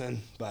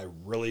 Justin. But I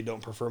really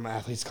don't prefer my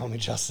athletes call me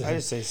Justin. I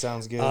just say,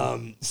 sounds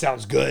good.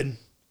 Sounds good.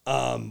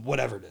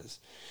 Whatever it is.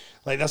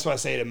 Like, that's what I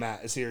say to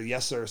Matt. It's either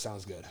yes, sir, or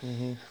sounds good.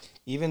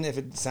 Even if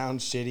it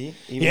sounds shitty,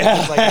 even if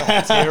it's like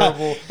a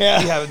terrible,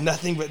 you have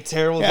nothing but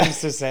terrible things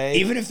to say.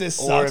 Even if this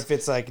sucks. Or if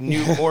it's like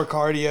more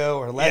cardio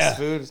or less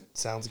food,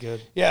 sounds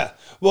good. Yeah.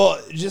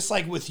 Well, just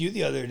like with you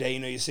the other day,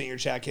 you sent your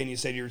check-in, you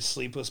said your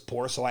sleep was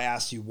poor, so I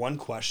asked you one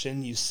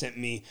question. You sent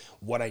me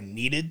what I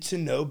needed to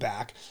know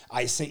back.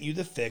 I sent you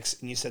the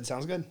fix, and you said,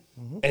 sounds good.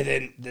 And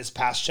then this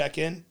past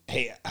check-in,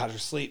 hey, how's your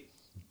sleep?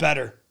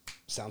 Better.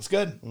 Sounds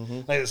good.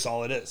 Like, that's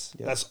all it is.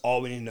 Yep. That's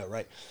all we need to know,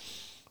 right?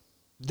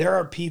 There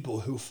are people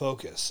who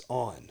focus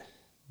on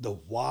the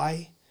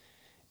why,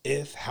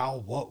 if, how,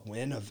 what,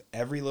 when of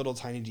every little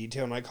tiny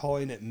detail, and I'm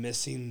calling it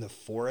missing the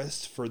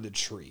forest for the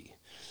tree.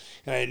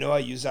 And I know I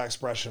use that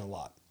expression a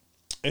lot.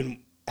 And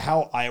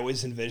how I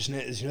always envision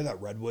it is,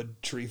 that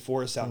redwood tree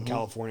forest out in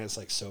California? It's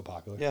like so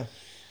popular. Yeah.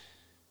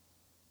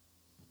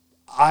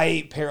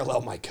 I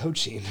parallel my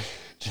coaching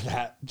to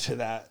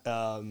that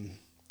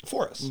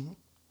forest.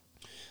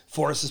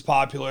 Forest is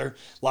popular.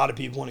 A lot of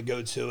people want to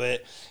go to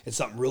it. It's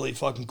something really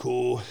fucking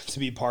cool to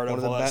be part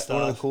of. All that stuff.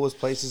 One of the coolest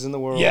places in the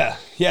world. Yeah.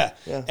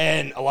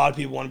 And a lot of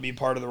people want to be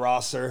part of the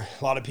roster.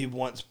 A lot of people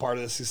want part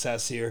of the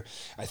success here.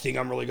 I think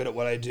I'm really good at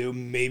what I do.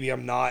 Maybe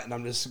I'm not, and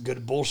I'm just good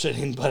at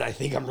bullshitting, but I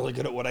think I'm really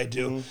good at what I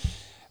do.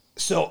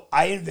 So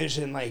I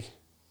envision, like,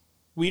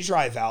 we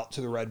drive out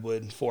to the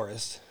redwood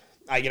forest.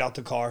 I get out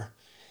the car,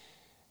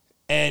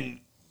 and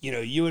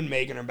you and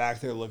Megan are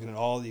back there looking at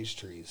all these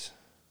trees.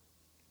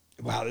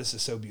 Wow, this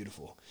is so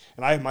beautiful.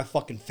 And I have my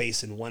fucking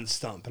face in one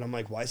stump, and I'm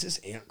like, why is this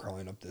ant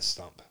crawling up this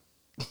stump?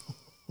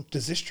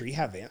 Does this tree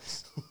have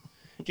ants?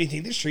 Do you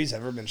think this tree's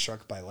ever been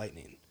struck by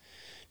lightning?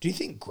 Do you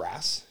think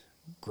grass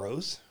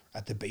grows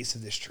at the base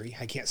of this tree?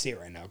 I can't see it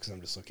right now because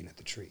I'm just looking at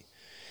the tree.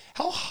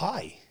 How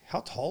high,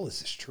 how tall is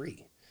this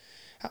tree?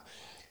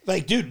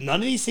 Dude,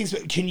 none of these things,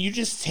 can you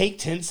just take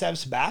 10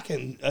 steps back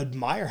and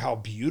admire how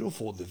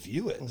beautiful the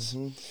view is?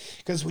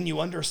 Because when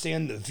you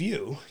understand the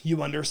view,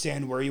 you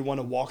understand where you want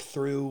to walk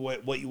through,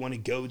 what you want to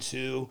go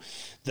to,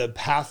 the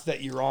path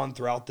that you're on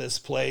throughout this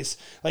place.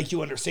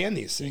 You understand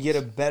these things. You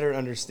get a better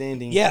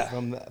understanding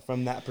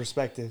from that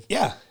perspective.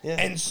 Yeah.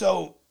 And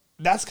so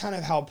that's kind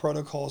of how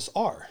protocols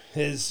are,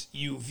 is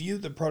you view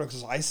the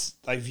protocols.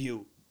 I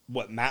view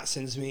what Matt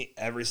sends me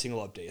every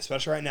single update,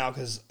 especially right now,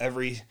 because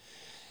every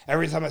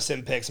time I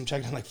send pics, I'm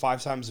checking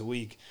 5 times a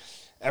week.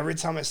 Every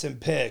time I send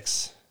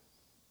pics,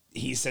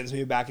 he sends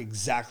me back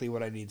exactly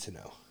what I need to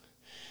know.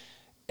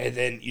 And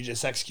then you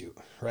just execute,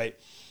 right?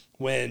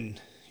 When,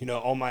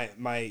 all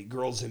my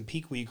girls in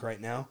peak week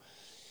right now,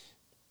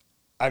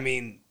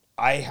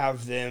 I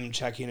have them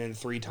checking in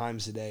 3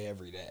 times a day,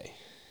 every day.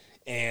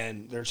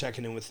 And they're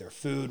checking in with their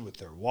food, with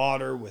their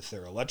water, with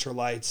their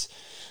electrolytes,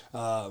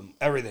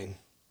 everything.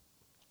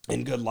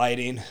 And good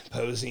lighting,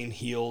 posing,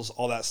 heels,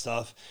 all that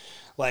stuff.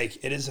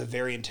 It is a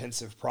very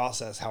intensive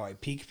process how I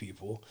peak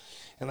people.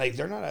 And,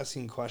 they're not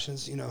asking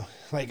questions,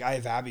 I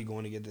have Abby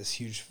going to get this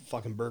huge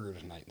fucking burger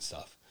tonight and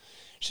stuff.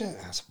 She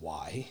didn't ask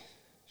why.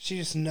 She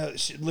just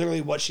knows.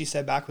 Literally what she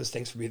said back was,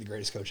 thanks for being the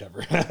greatest coach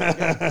ever.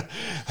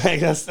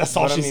 That's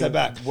all she said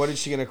back. What is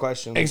she going to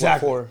question?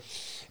 Exactly. What for?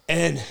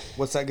 And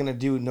what's that going to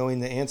do knowing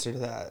the answer to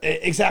that?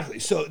 Exactly.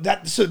 So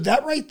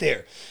that right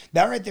there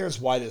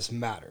is why this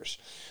matters.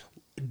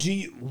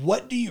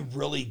 What do you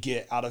really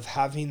get out of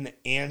having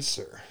the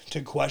answer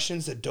to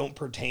questions that don't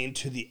pertain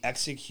to the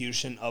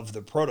execution of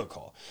the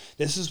protocol?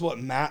 This is what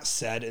Matt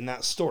said in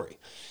that story.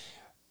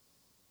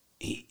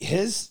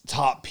 His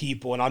top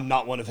people, and I'm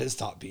not one of his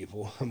top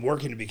people, I'm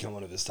working to become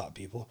one of his top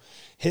people.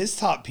 His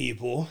top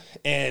people,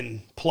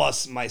 and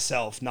plus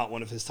myself, not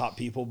one of his top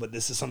people, but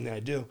this is something I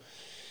do.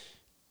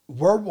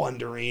 We're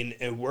wondering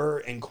and we're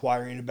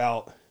inquiring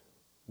about,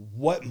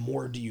 what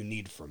more do you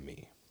need from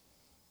me?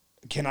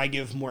 Can I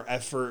give more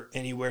effort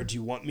anywhere? Do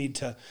you want me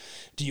to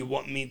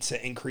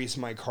increase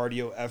my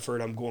cardio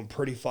effort? I'm going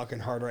pretty fucking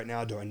hard right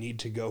now. Do I need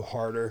to go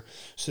harder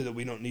so that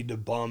we don't need to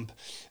bump?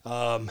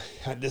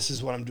 This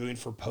is what I'm doing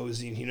for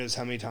posing. He knows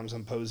how many times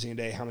I'm posing a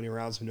day, how many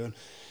rounds I'm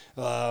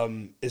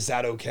doing. Is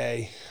that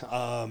okay?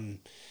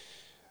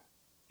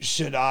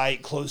 Should I,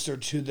 closer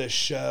to the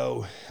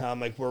show,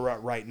 like we're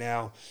at right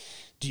now,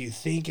 do you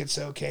think it's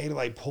okay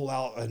to pull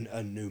out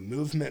a new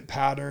movement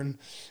pattern?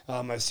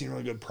 I've seen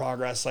really good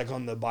progress,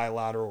 on the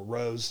bilateral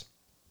rows.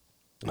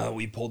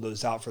 We pulled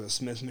those out for the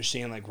Smith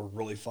machine. We're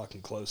really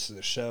fucking close to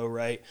the show,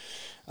 right?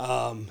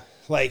 I'm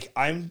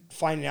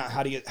finding out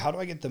how do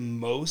I get the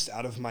most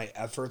out of my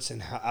efforts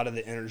and out of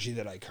the energy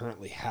that I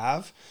currently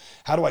have?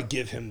 How do I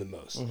give him the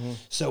most? Mm-hmm.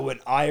 So when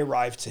I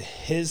arrive to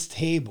his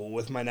table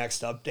with my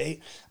next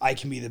update, I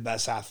can be the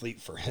best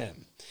athlete for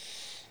him.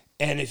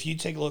 And if you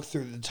take a look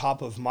through the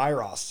top of my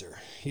roster,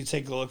 you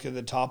take a look at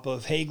the top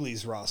of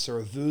Hagley's roster,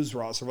 or Vu's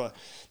roster,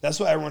 that's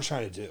what everyone's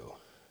trying to do.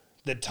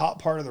 The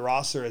top part of the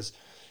roster is,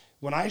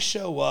 when I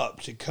show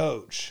up to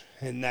coach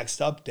and next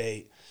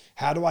update,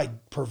 how do I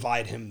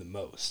provide him the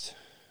most?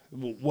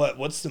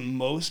 What's the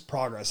most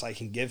progress I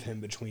can give him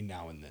between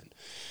now and then?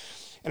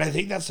 And I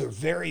think that's a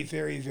very,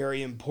 very,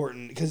 very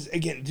important, because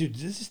again, dude,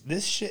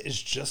 this shit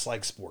is just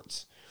like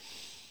sports.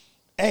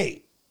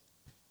 Hey,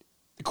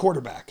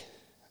 quarterback,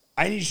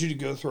 I need you to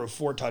go throw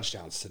 4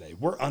 touchdowns today.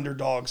 We're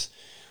underdogs.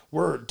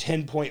 We're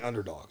 10-point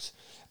underdogs.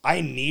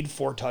 I need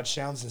 4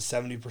 touchdowns and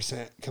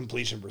 70%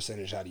 completion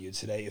percentage out of you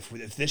today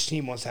if this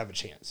team wants to have a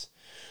chance.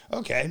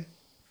 Okay,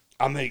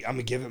 I'm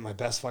gonna give it my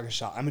best fucking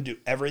shot. I'm gonna do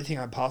everything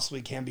I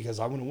possibly can because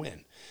I want to win.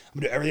 I'm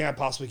gonna do everything I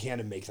possibly can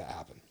to make that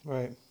happen.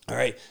 Right. All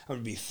right. I'm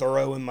gonna be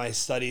thorough in my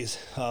studies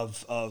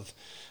of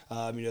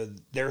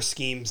their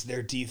schemes,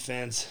 their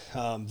defense,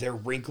 their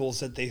wrinkles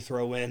that they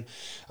throw in.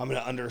 I'm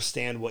going to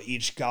understand what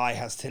each guy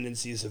has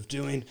tendencies of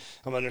doing.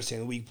 I'm going to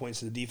understand the weak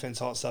points of the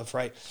defense, all that stuff,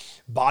 right?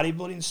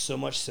 Bodybuilding is so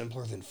much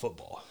simpler than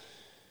football.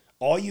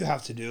 All you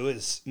have to do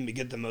is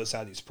get the most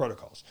out of these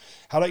protocols.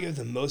 How do I give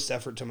the most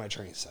effort to my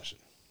training session?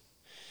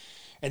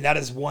 And that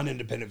is one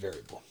independent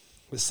variable.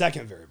 The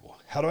second variable,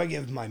 how do I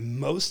give my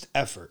most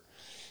effort?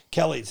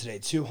 Kelly today,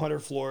 200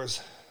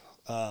 floors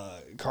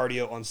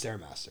cardio on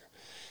Stairmaster.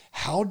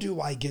 How do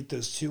I get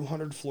those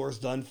 200 floors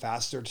done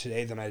faster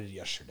today than I did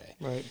yesterday?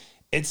 Right.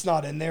 It's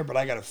not in there, but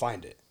I got to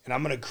find it. And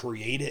I'm going to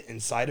create it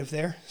inside of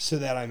there so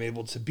that I'm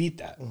able to beat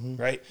that,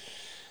 right?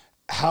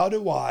 How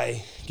do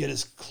I get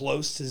as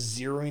close to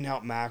zeroing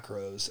out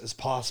macros as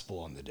possible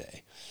on the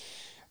day?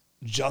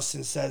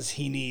 Justin says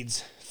he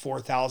needs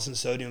 4,000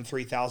 sodium,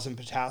 3,000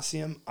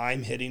 potassium.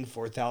 I'm hitting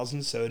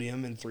 4,000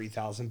 sodium and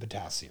 3,000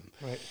 potassium.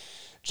 Right.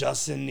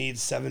 Justin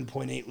needs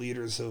 7.8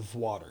 liters of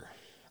water.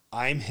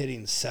 I'm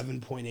hitting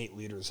 7.8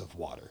 liters of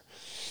water.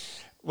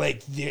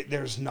 Like,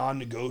 there's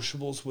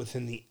non-negotiables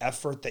within the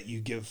effort that you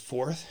give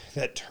forth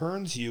that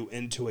turns you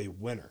into a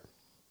winner.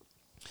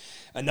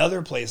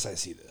 Another place I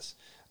see this,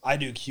 I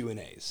do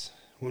Q&As.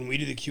 When we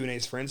do the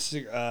Q&As for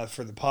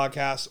for the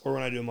podcast, or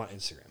when I do them on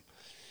Instagram.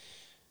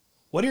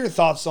 What are your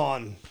thoughts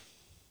on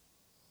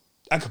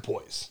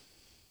equipoise?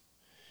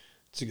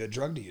 It's a good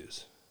drug to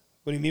use.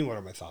 What do you mean, what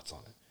are my thoughts on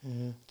it?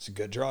 Mm-hmm. It's a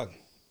good drug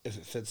if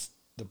it fits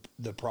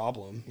the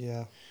problem.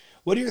 Yeah.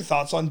 What are your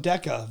thoughts on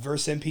DECA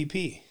versus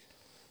MPP?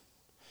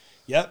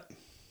 Yep.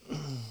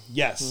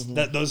 Yes,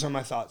 mm-hmm. Those are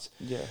my thoughts.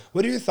 Yeah.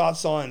 What are your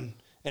thoughts on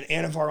an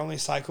Anavar-only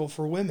cycle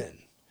for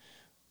women?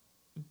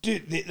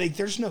 Dude,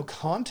 there's no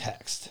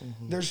context.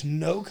 Mm-hmm. There's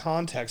no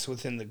context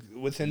within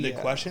the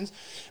questions.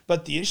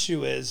 But the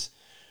issue is,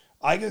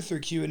 I go through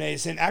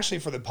Q&As, and actually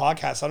for the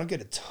podcast, I don't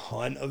get a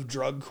ton of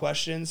drug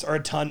questions or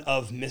a ton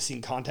of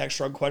missing context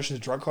drug questions.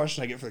 Drug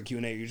questions I get for the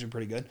Q&A are usually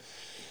pretty good.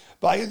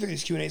 But I go through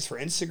these Q&As for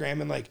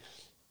Instagram, and like,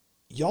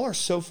 y'all are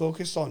so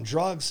focused on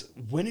drugs.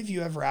 When have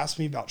you ever asked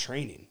me about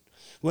training?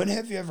 When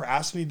have you ever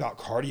asked me about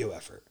cardio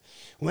effort?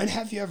 When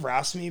have you ever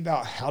asked me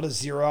about how to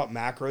zero out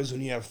macros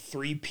when you have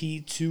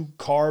 3P, 2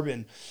 carb,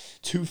 and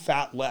 2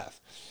 fat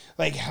left?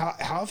 Like, how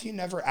have you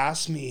never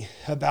asked me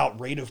about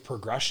rate of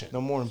progression?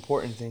 No more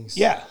important things.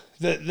 Yeah.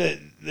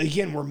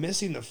 Again, we're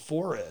missing the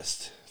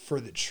forest for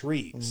the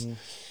trees. Mm-hmm.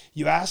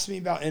 You asked me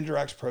about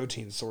indirect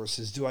protein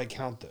sources. Do I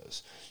count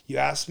those? You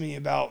asked me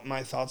about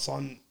my thoughts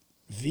on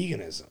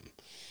veganism.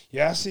 You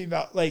asked me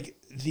about, like,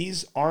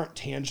 these aren't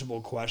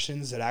tangible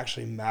questions that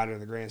actually matter in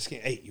the grand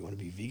scheme. Hey, you want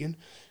to be vegan?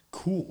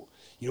 Cool.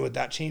 You know what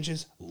that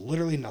changes?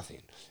 Literally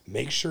nothing.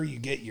 Make sure you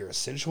get your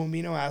essential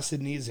amino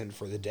acid needs in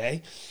for the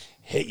day.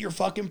 Hit your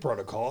fucking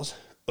protocols.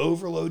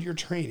 Overload your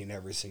training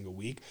every single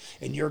week,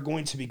 and you're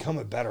going to become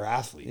a better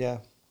athlete. Yeah.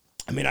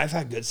 I mean, I've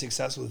had good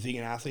success with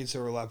vegan athletes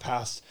over the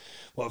past,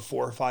 4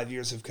 or 5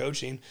 years of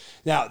coaching.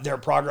 Now, their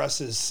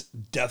progress is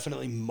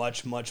definitely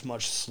much, much,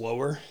 much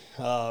slower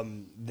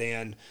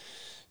than,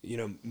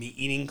 me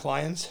eating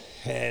clients.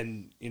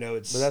 And,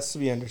 it's... But that's to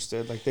be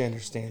understood. Like, they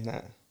understand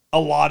that. A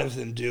lot of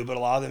them do, but a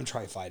lot of them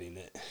try fighting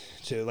it,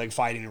 too, like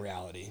fighting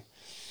reality.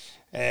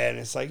 And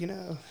it's like,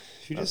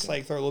 if you just, throw a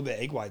little bit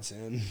of egg whites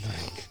in,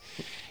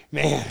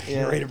 man,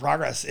 your rate of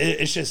progress.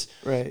 It's just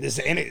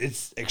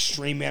it's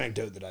extreme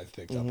anecdote that I've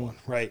picked up on,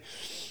 right?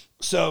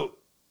 So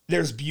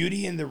there's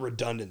beauty in the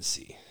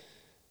redundancy.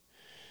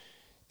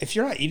 If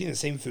you're not eating the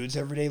same foods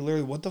every day,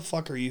 literally, what the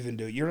fuck are you even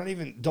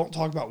doing? Don't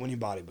talk about winning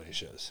bodybuilding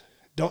shows.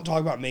 Don't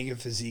talk about making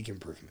physique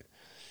improvement.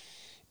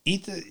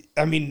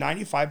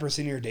 95%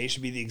 of your day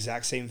should be the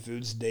exact same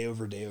foods day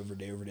over day over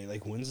day over day.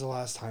 Like, when's the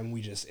last time we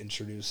just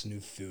introduced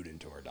new food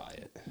into our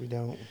diet? We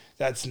don't.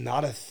 That's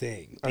not a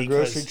thing. Our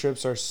grocery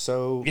trips are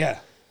so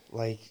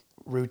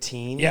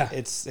routine. Yeah.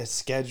 It's a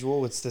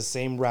schedule. It's the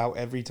same route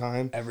every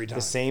time.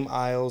 The same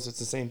aisles. It's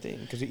the same thing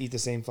because we eat the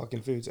same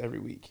fucking foods every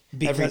week.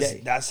 Every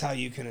day. That's how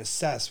you can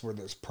assess where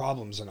there's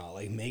problems or not.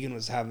 Like, Megan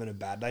was having a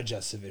bad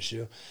digestive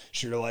issue.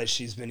 She realized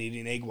she's been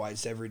eating egg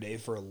whites every day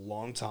for a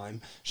long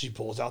time. She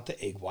pulls out the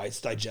egg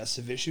whites,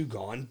 digestive issue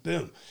gone.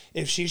 Boom.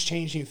 If she's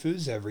changing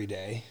foods every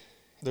day,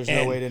 there's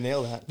no way to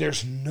nail that.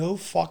 There's no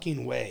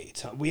fucking way.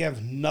 We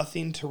have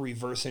nothing to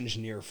reverse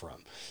engineer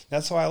from.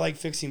 That's why I like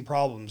fixing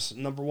problems.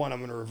 Number one, I'm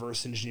going to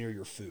reverse engineer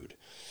your food.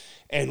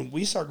 And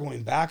we start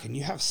going back and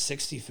you have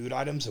 60 food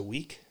items a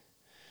week.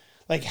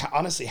 Like,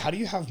 honestly, how do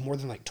you have more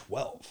than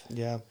 12?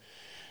 Yeah.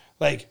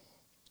 Like,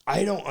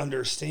 I don't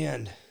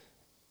understand.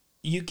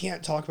 You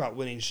can't talk about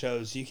winning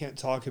shows. You can't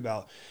talk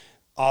about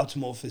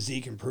optimal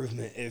physique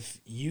improvement if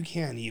you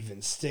can't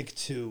even stick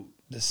to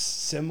the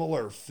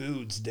similar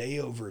foods day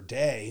over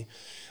day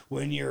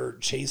when you're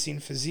chasing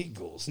physique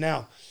goals.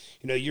 Now,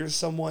 you're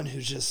someone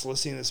who's just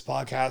listening to this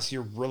podcast.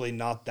 You're really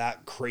not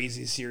that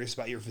crazy serious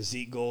about your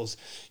physique goals.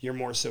 You're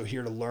more so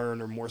here to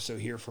learn or more so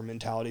here for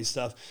mentality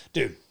stuff.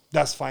 Dude,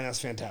 that's fine.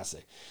 That's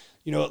fantastic.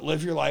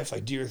 Live your life,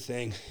 do your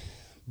thing,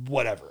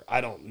 whatever.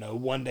 I don't know.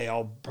 One day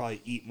I'll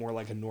probably eat more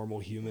like a normal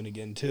human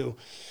again too.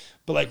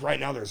 But right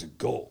now there's a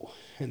goal,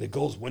 and the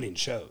goal is winning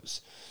shows.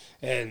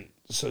 And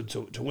so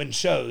to win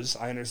shows,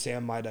 I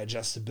understand my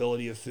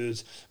digestibility of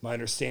foods, my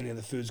understanding of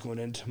the foods going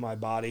into my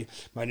body,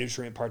 my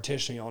nutrient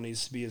partitioning all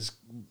needs to be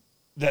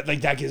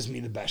that gives me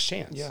the best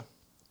chance. Yeah.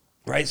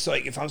 Right? So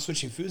if I'm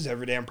switching foods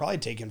every day, I'm probably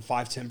taking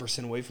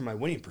 5-10% away from my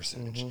winning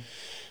percentage.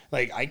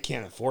 Mm-hmm. I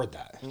can't afford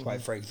that,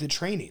 quite frankly. The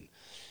training.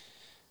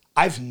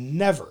 I've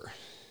never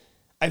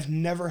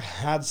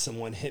had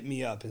someone hit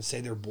me up and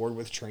say they're bored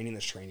with training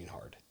that's training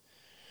hard.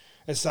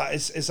 It's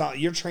not,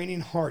 you're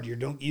training hard. You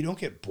don't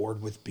get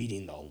bored with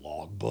beating the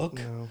logbook.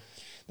 No.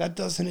 That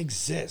doesn't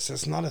exist.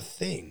 That's not a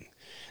thing.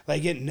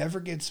 It never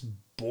gets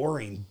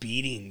boring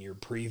beating your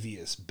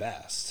previous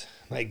best.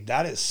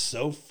 That is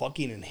so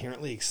fucking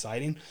inherently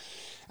exciting.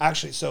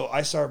 Actually, so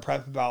I started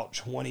prep about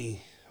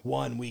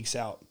 21 weeks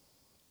out.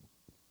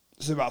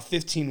 So about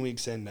 15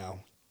 weeks in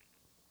now.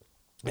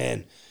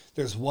 And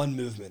there's one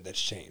movement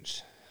that's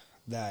changed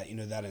that,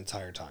 that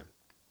entire time.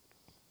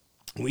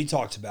 We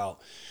talked about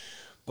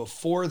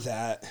before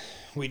that,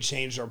 we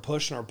changed our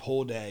push and our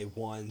pull day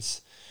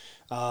once.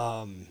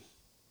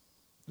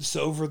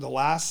 So over the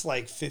last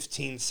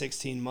 15,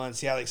 16 months,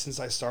 since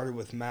I started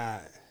with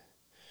Matt,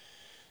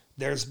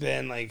 there's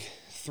been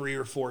 3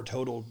 or 4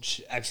 total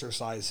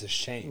exercises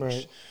changed.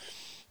 Right.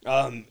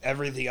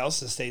 Everything else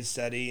has stayed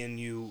steady, and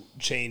you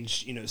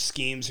change,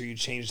 schemes, or you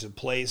change the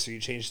place, or you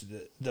change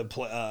the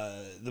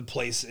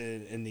place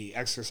in the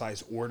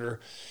exercise order.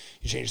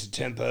 You change the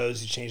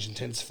tempos, you change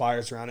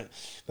intensifiers around it,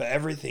 but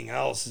everything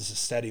else is a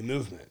steady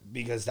movement,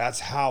 because that's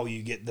how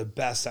you get the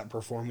best at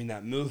performing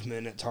that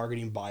movement at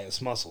targeting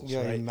bias muscles.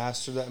 Yeah, right? you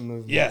master that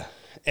movement. Yeah.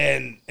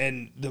 And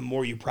the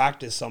more you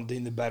practice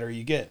something, the better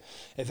you get.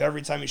 If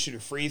every time you shoot a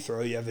free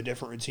throw, you have a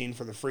different routine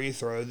for the free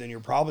throw, then you're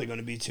probably going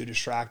to be too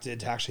distracted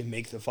to actually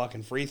make the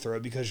fucking free throw,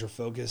 because you're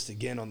focused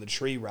again on the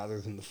tree rather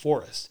than the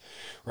forest,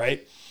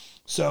 right?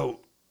 So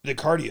the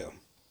cardio,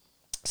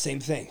 same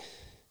thing.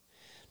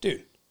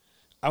 Dude,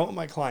 I want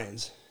my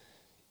clients,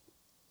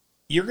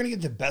 you're going to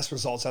get the best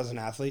results as an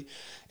athlete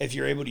if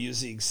you're able to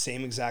use the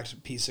same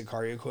exact piece of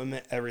cardio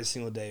equipment every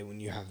single day when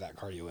you have that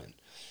cardio in.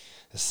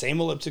 The same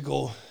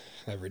elliptical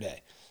every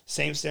day.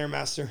 Same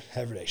Stairmaster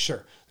every day.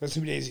 Sure, there's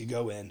going to be days you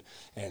go in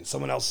and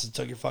someone else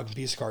took your fucking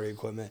piece of cardio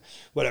equipment.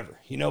 Whatever.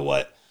 You know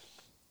what?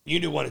 You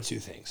can do one of two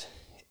things.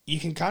 You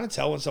can kind of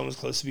tell when someone's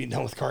close to being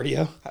done with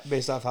cardio.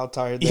 Based off how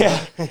tired they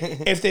are.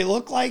 If they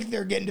look like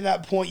they're getting to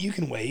that point, you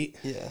can wait.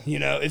 Yeah.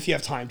 If you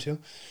have time to.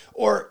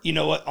 Or, you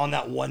know what? On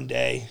that one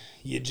day,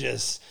 you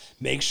just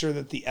make sure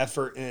that the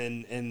effort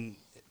and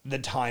the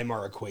time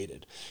are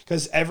equated,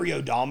 because every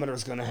odometer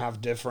is going to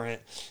have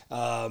different,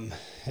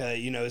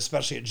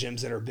 especially at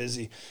gyms that are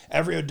busy,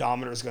 every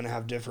odometer is going to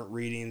have different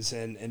readings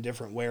and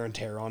different wear and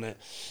tear on it.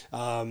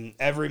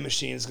 Every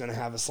machine is going to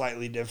have a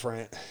slightly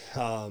different,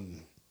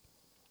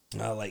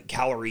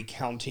 calorie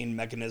counting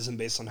mechanism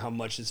based on how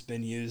much it's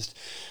been used.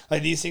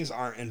 These things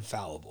aren't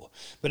infallible,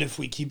 but if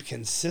we keep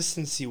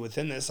consistency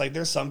within this,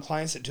 there's some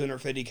clients that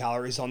 250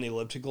 calories on the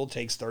elliptical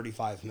takes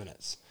 35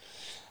 minutes.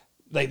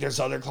 There's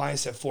other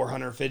clients that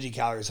 450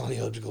 calories on the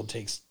elliptical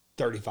takes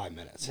 35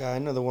 minutes. Yeah, I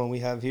know the one we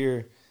have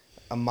here,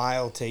 a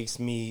mile takes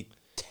me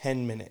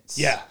 10 minutes.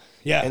 Yeah,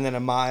 yeah. And then a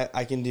mile,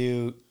 I can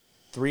do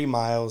 3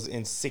 miles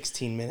in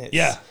 16 minutes.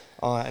 Yeah.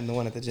 And the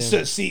one at the gym.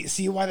 So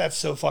see why that's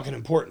so fucking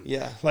important.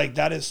 Yeah.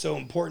 That is so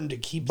important to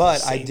keep.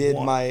 But I did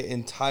my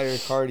entire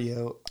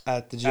cardio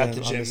at the gym, on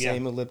the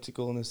same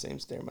elliptical and the same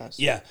Stairmaster.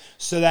 Yeah.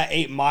 So that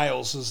 8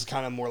 miles was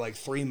kind of more like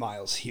 3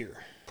 miles here.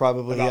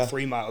 Probably, about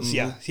 3 miles.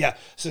 Mm-hmm. Yeah.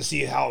 So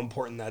see how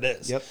important that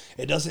is. Yep.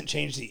 It doesn't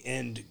change the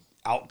end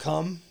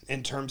outcome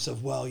in terms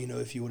of,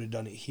 if you would have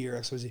done it here,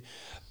 XYZ.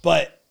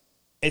 But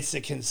it's the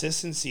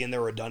consistency and the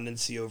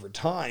redundancy over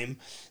time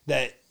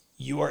that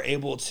you are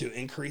able to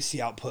increase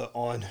the output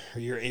on, or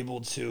you're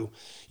just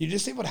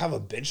able to have a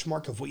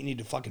benchmark of what you need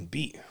to fucking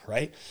beat,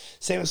 right?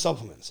 Same with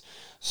supplements.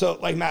 So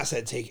like Matt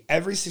said, take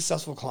every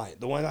successful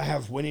client, the one that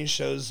have winning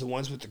shows, the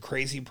ones with the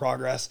crazy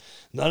progress.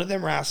 None of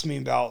them are asking me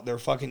about their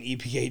fucking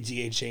EPA,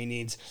 DHA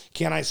needs.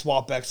 Can I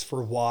swap X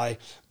for Y?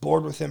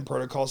 Board within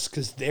protocols,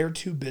 because they're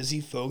too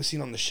busy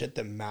focusing on the shit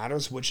that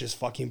matters, which is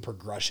fucking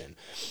progression.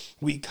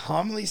 We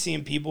commonly see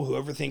in people who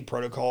overthink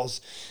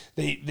protocols,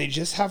 they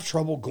just have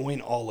trouble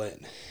going all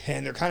in,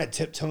 and they're kind of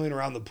tiptoeing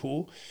around the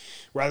pool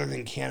rather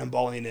than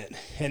cannonballing it,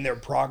 and their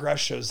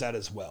progress shows that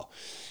as well.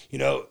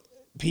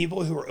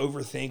 People who are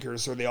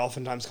overthinkers, or they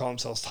oftentimes call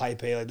themselves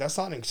type A, that's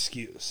not an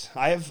excuse.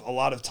 I have a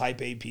lot of type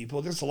A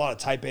people. There's a lot of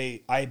type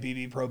A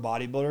IFBB pro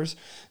bodybuilders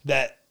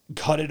that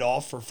cut it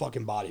off for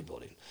fucking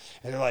bodybuilding.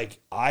 And they're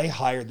like, I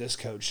hired this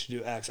coach to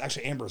do X.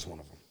 Actually, Amber's one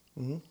of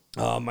them.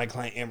 Mm-hmm. My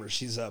client Amber,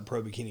 she's a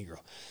pro bikini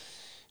girl.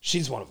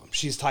 She's one of them.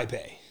 She's type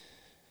A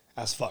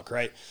as fuck,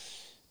 right?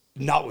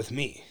 Not with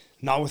me.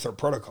 Not with her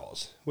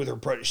protocols. With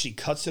her she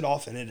cuts it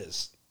off, and it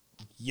is,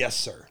 yes,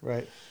 sir.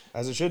 Right.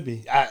 As it should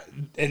be.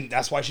 And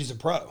that's why she's a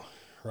pro,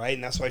 right?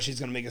 And that's why she's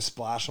going to make a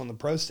splash on the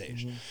pro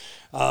stage.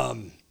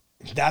 Mm-hmm.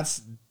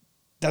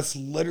 That's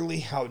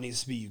literally how it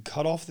needs to be. You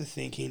cut off the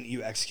thinking,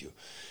 you execute.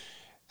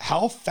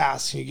 How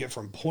fast can you get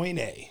from point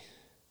A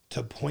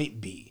to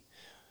point B?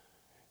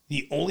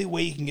 The only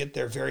way you can get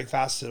there very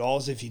fast at all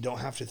is if you don't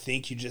have to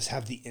think, you just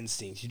have the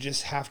instinct. You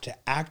just have to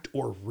act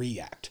or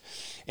react.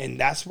 And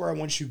that's where I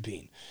want you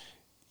being.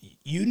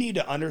 You need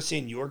to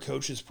understand your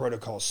coach's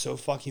protocols so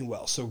fucking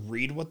well. So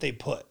read what they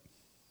put.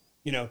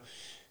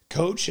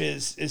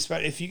 Coaches,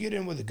 if you get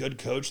in with a good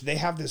coach, they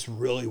have this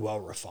really well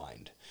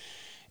refined.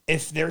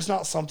 If there's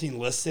not something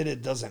listed,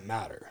 it doesn't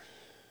matter.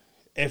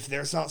 If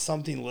there's not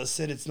something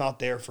listed, it's not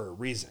there for a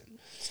reason.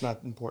 It's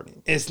not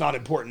important. It's not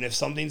important. If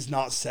something's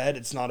not said,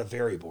 it's not a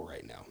variable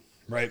right now,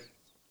 right?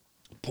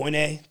 Point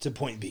A to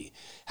point B.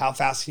 How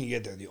fast can you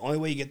get there? The only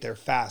way you get there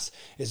fast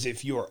is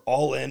if you are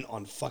all in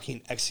on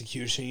fucking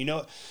execution.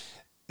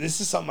 This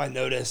is something I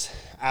noticed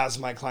as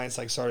my clients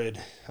started,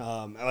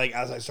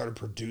 as I started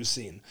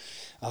producing,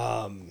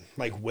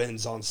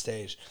 wins on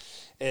stage,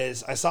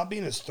 is I stopped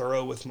being as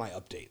thorough with my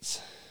updates.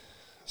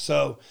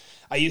 So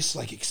I used to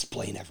like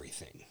explain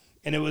everything.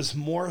 And it was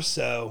more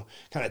so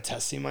kind of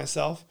testing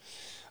myself.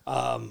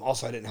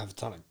 Also, I didn't have a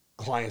ton of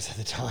clients at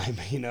the time.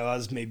 You know, I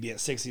was maybe at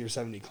 60 or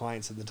 70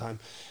 clients at the time.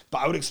 But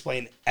I would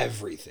explain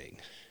everything,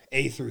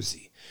 A through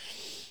Z.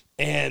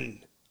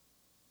 And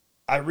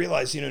I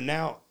realized, you know,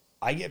 now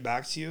I get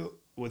back to you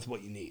with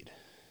what you need.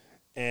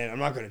 And I'm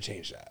not going to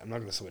change that. I'm not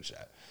going to switch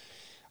that.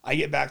 I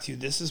get back to you.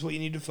 This is what you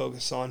need to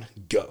focus on.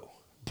 Go.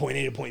 Point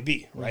A to point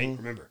B, right? Mm-hmm.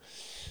 Remember.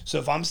 So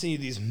if I'm sending you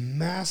these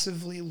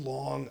massively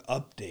long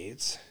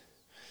updates,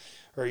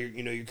 or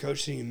your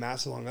coach sending you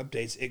massive long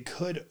updates, it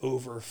could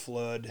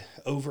overflood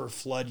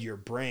your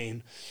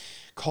brain,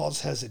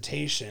 cause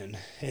hesitation,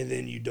 and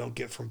then you don't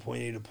get from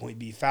point A to point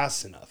B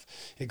fast enough.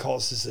 It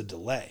causes a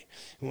delay.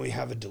 When we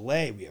have a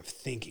delay, we have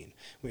thinking.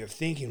 We have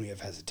thinking, we have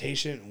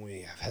hesitation. When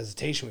we have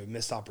hesitation, we have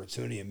missed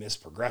opportunity and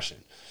missed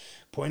progression.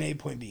 Point A,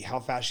 point B, how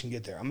fast you can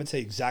get there. I'm going to tell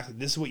you exactly,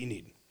 this is what you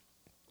need.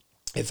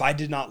 If I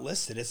did not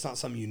list it, it's not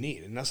something you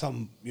need. And that's how,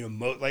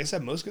 like I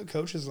said, most good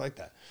coaches are like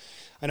that.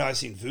 I know I've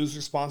seen Vu's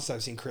response.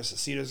 I've seen Chris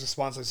Aceto's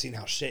response. I've seen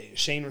how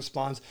Shane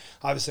responds.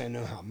 Obviously, I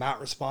know how Matt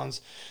responds.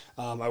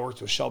 I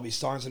worked with Shelby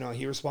Starnes. I know how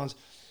he responds.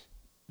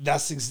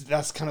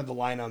 That's kind of the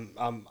line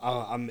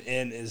I'm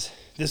in. Is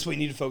this is what you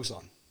need to focus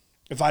on?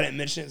 If I didn't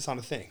mention it, it's not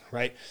a thing,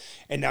 right?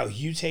 And now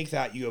you take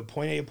that, you go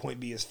point A to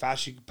point B as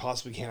fast as you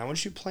possibly can. I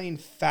want you playing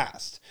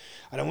fast.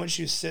 I don't want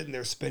you sitting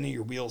there spinning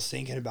your wheels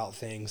thinking about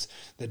things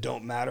that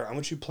don't matter. I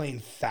want you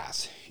playing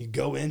fast. You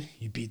go in,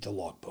 you beat the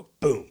logbook.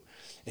 Boom.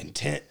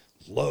 Intent,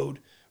 load,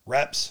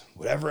 reps,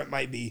 whatever it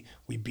might be,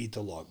 we beat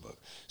the logbook.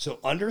 So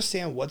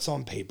understand what's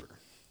on paper.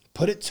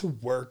 Put it to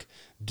work.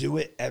 Do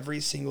it every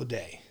single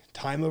day.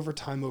 Time over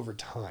time over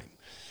time.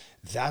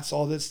 That's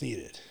all that's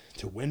needed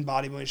to win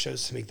bodybuilding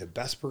shows, to make the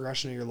best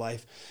progression of your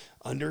life.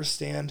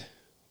 Understand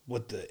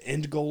what the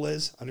end goal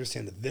is.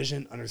 Understand the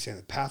vision. Understand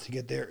the path to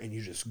get there. And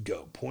you just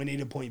go point A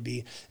to point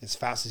B as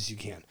fast as you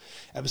can.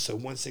 Episode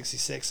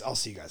 166. I'll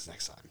see you guys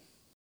next time.